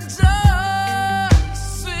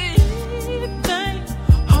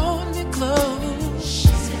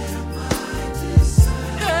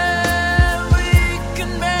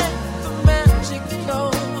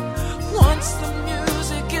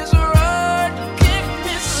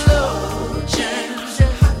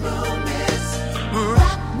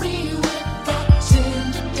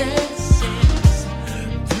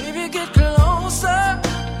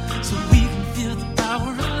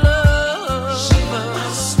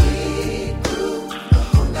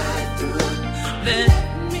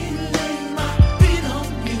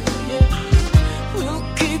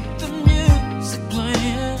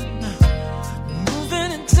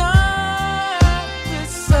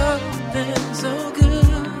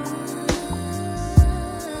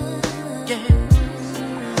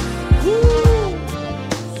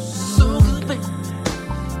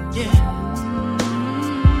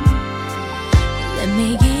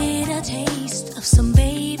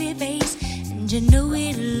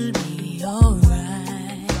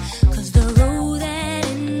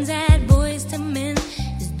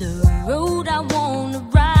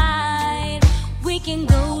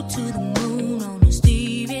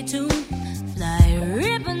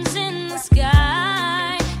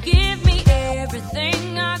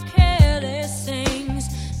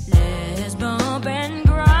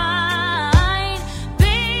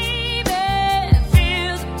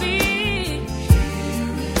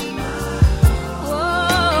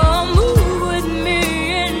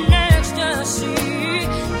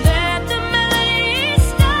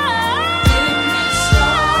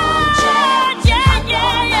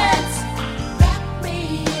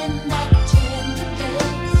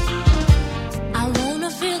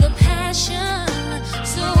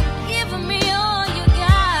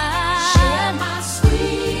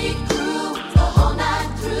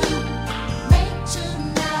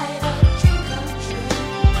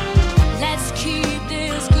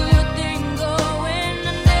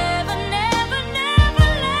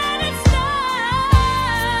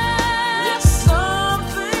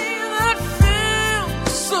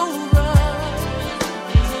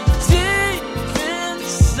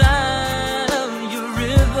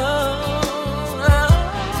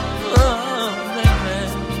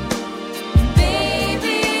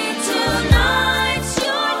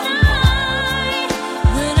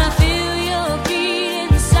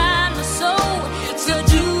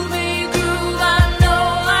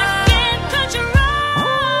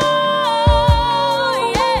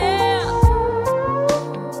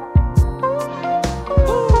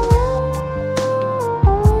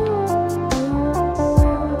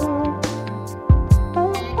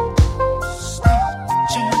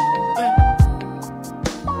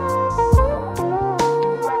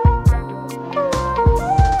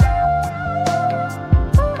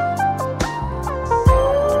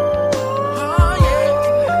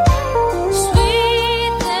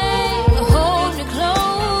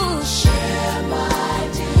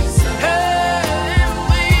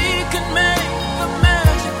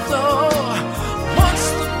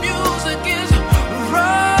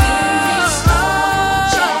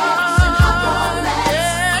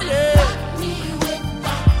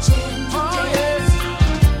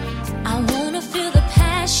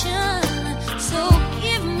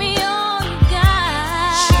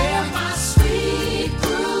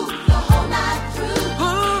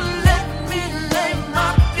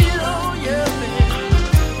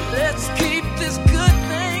keep this good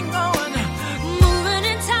thing going. Moving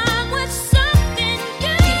in time with something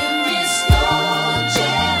good. Give me slow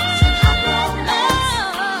jams and hot romance.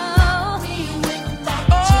 Me with that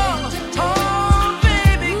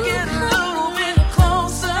Baby, get a little bit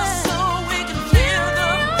closer so we can feel the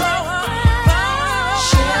power.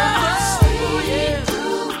 Share the sweet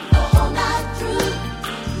groove the whole night through.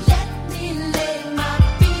 Let me lay my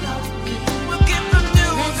feet on you. We'll get the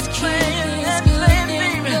music playing and playing,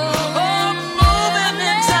 baby. Moving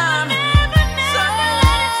in time.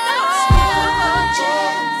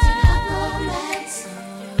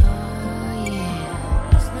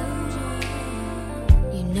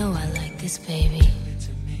 You know I like this, baby.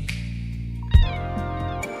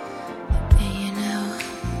 And you know,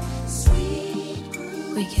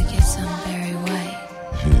 we could get some very white.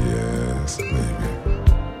 Yes, baby.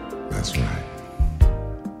 That's right.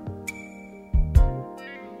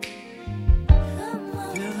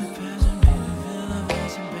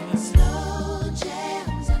 Slow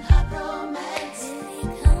jams and hot romance.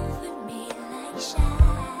 Comfort me like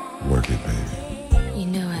shine. Work it, baby. You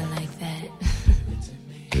know I like that.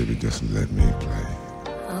 Baby, just let me play.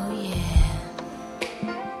 Oh yeah.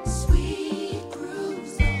 Sweet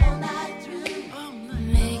grooves the whole night through.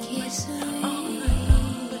 Make it sweet.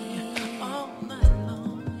 All night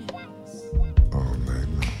long.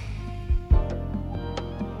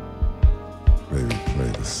 Baby,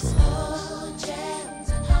 play the songs. Slow jams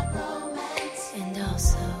and hot romance. And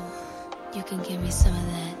also, you can give me some of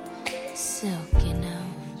that silk, you know.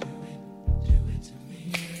 Do it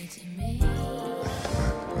to me.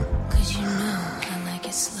 'Cause you know I like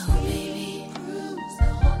it slow, baby.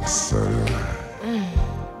 So do I.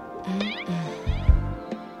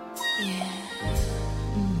 Yeah.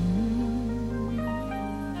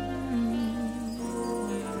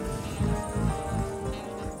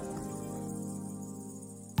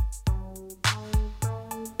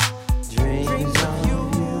 Dreams of you,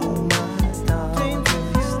 my darling,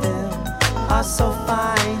 still are so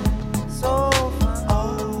fine, so fine.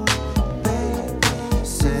 Oh, baby,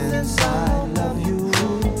 since I love you,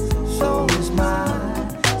 so is my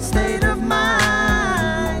state of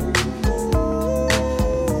mind.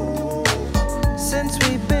 Since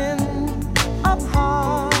we've been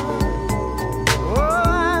apart, oh,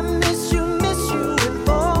 I miss you with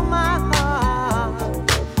all my heart.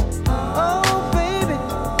 Oh, baby,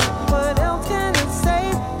 what else can I say?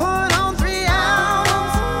 Put on 3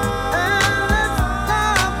 albums and let's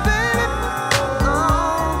stop,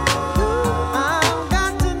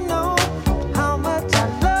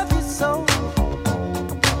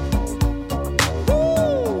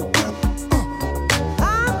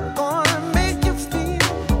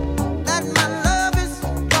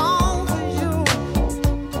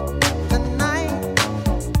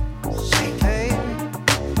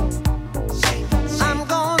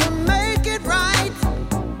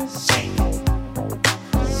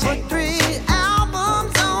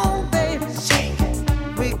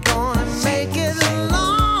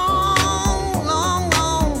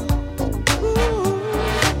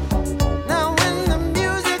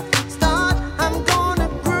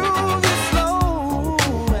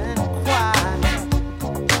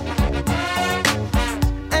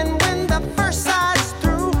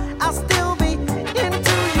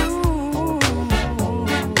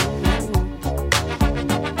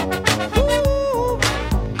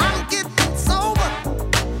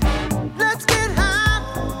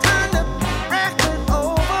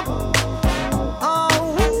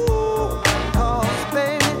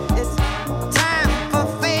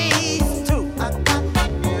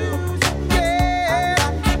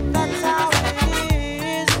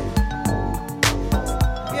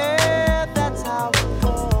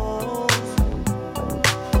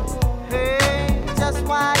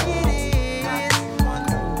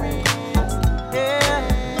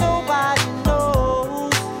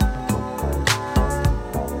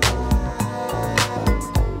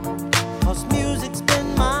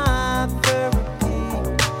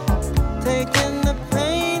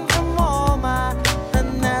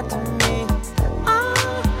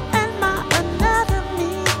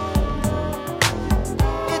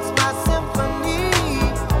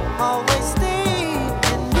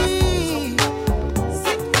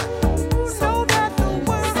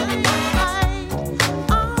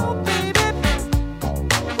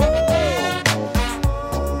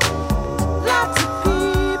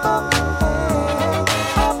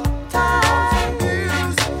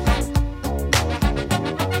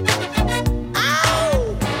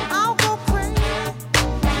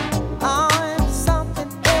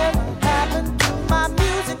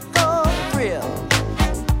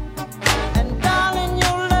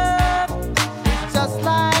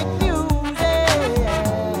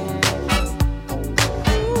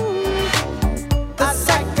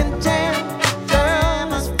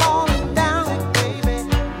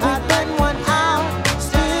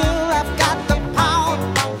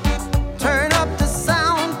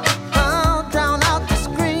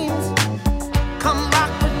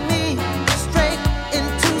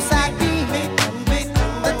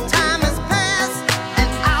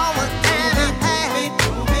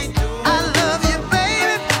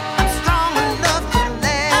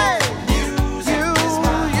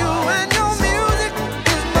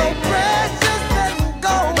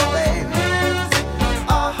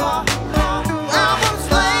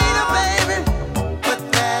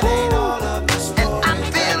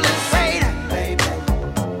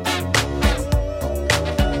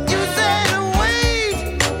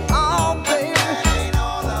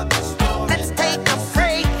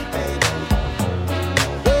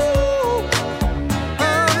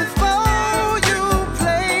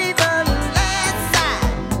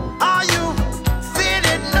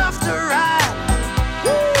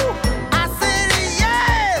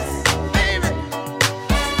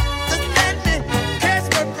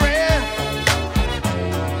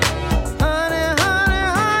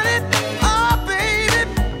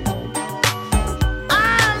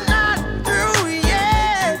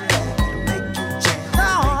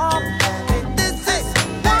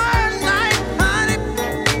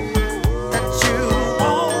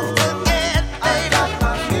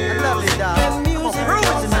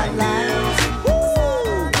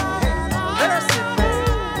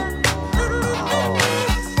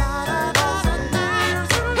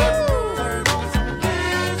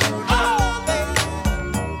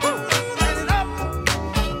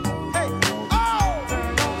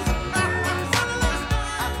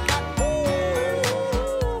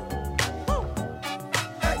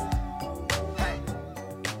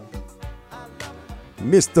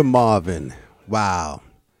 Mr. Marvin. Wow.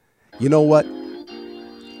 You know what?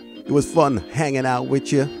 It was fun hanging out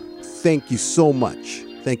with you. Thank you so much.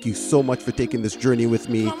 Thank you so much for taking this journey with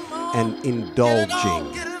me and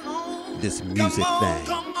indulging this music thing.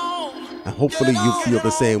 And hopefully you feel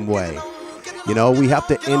the same way. You know, we have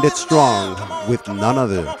to end it strong with none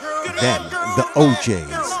other than the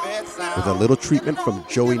OJs with a little treatment from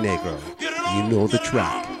Joey Negro. You know the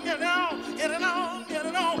track.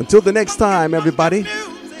 Until the next time, everybody,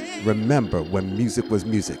 remember when music was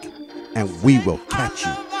music, and we will catch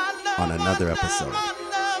you on another episode.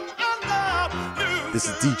 This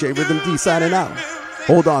is DJ Rhythm D signing out.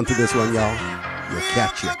 Hold on to this one, y'all. We'll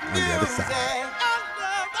catch you on the other side.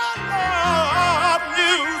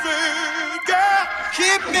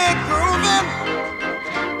 Keep me grooving.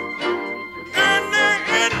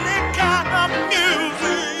 Any kind of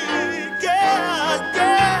music, yeah,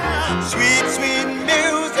 yeah. Sweet, sweet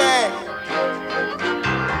music.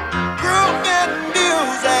 Grooving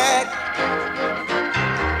music.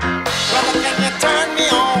 Brother, can you turn me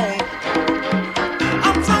on?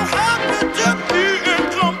 I'm so happy to be in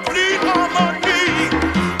complete harmony.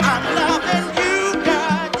 I'm loving you,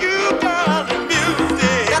 girl, and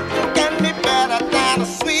music. Nothing can be better than a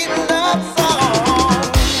sweet love song.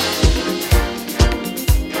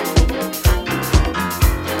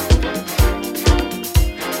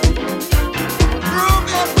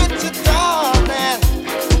 Grooving with your darling.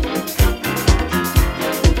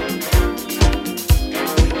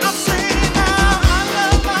 I say now, I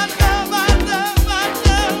love, I love, I love, I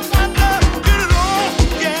love, I love. Get it on,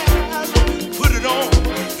 yeah, put it on,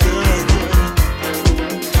 yeah, yeah.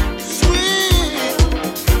 Sweet,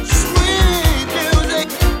 sweet music.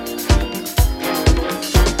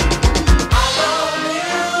 I love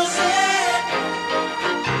music.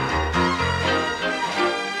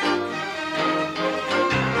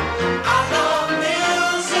 I love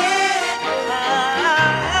music.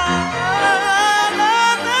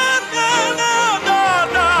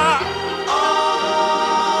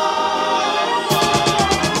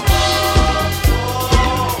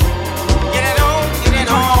 Get it on, get it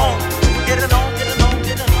on, get it on, get it on,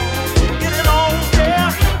 get it on, get it on,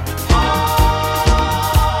 yeah.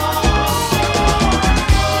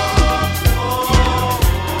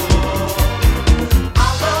 I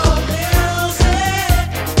love music,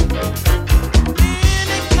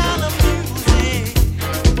 any kind of music.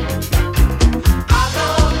 I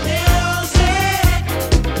love music,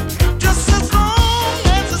 just as long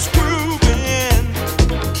as it's grooving.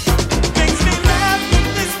 Makes me laugh,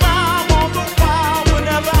 makes me smile all the while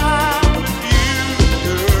whenever I'm with you,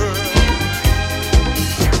 girl.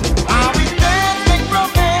 I'll be dancing,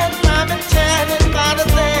 romance, I'm enchanted by the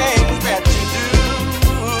things that you do.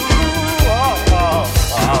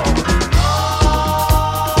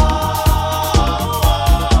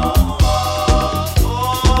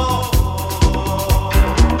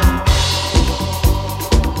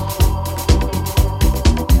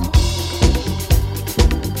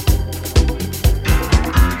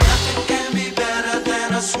 Nothing can be better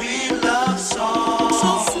than a sweet love song.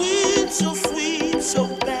 So sweet, so sweet, so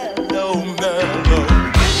mellow, mellow.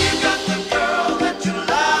 When you got the girl that you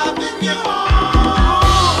love in your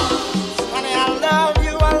arms. Honey, I love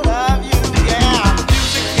you, yeah.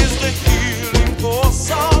 Music is the healing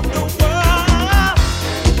force of the world.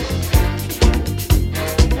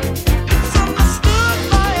 It's understood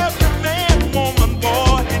by every man, woman,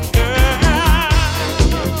 boy, and girl.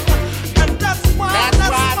 And that's why I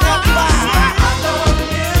love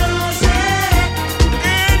music.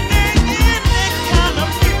 Any kind of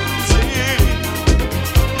music.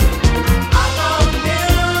 I love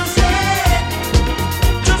music,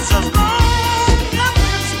 just as long as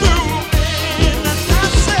it's moving. And I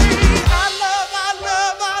say I love, I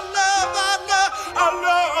love, I love, I love, I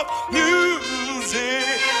love music.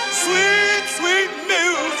 Sweet, sweet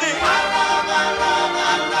music. I love, I love,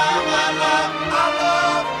 I love, I love, I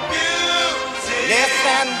love music.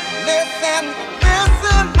 Listen, listen,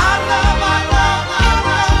 listen. I love, I love, I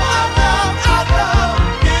love, I love, I love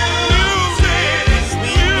music.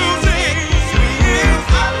 Sweet music, sweet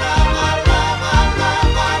music. I love, I love, I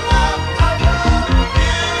love, I love, I love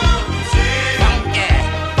music. Funky,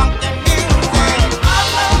 funky music. I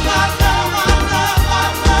love, I love, I love, I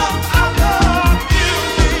love, I love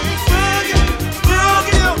music. Boogie,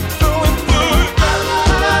 boogie, doing good. I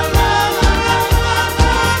love, I love, I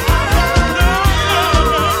love, I love, I love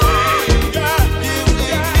music.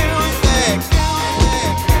 Music, music.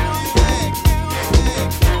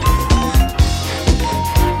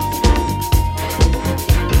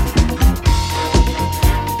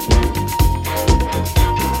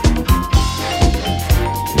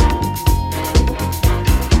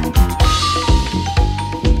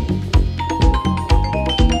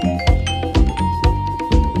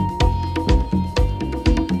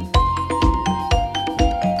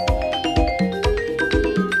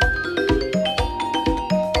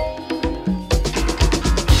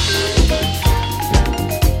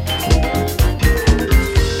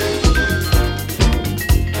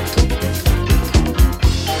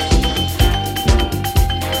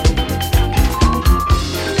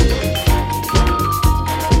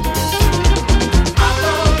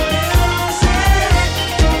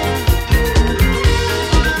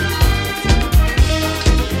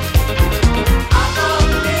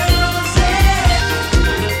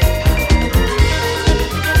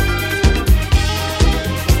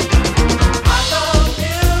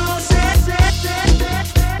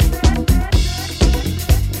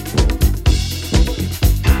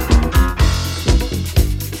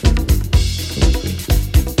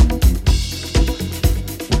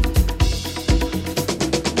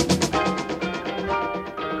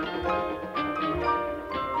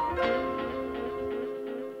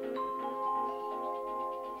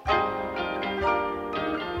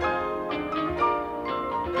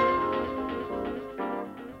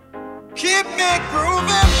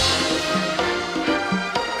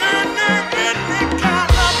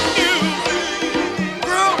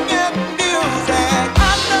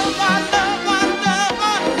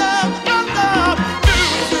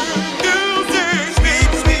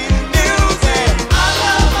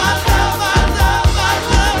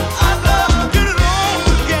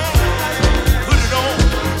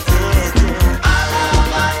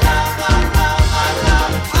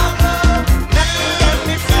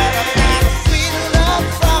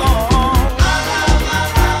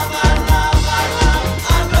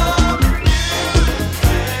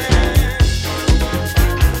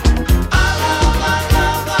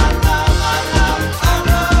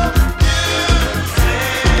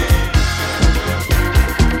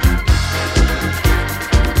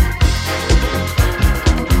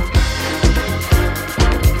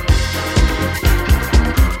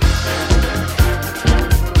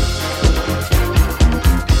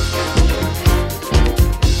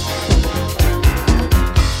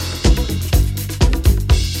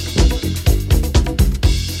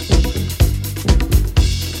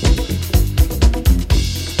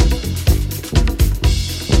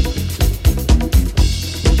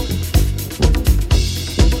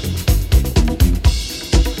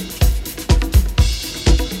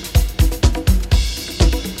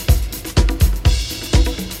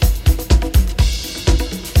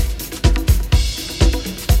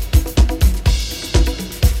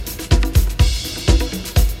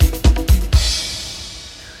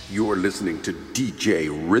 You're listening to DJ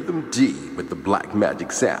Rhythm D with the Black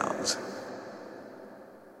Magic Sounds.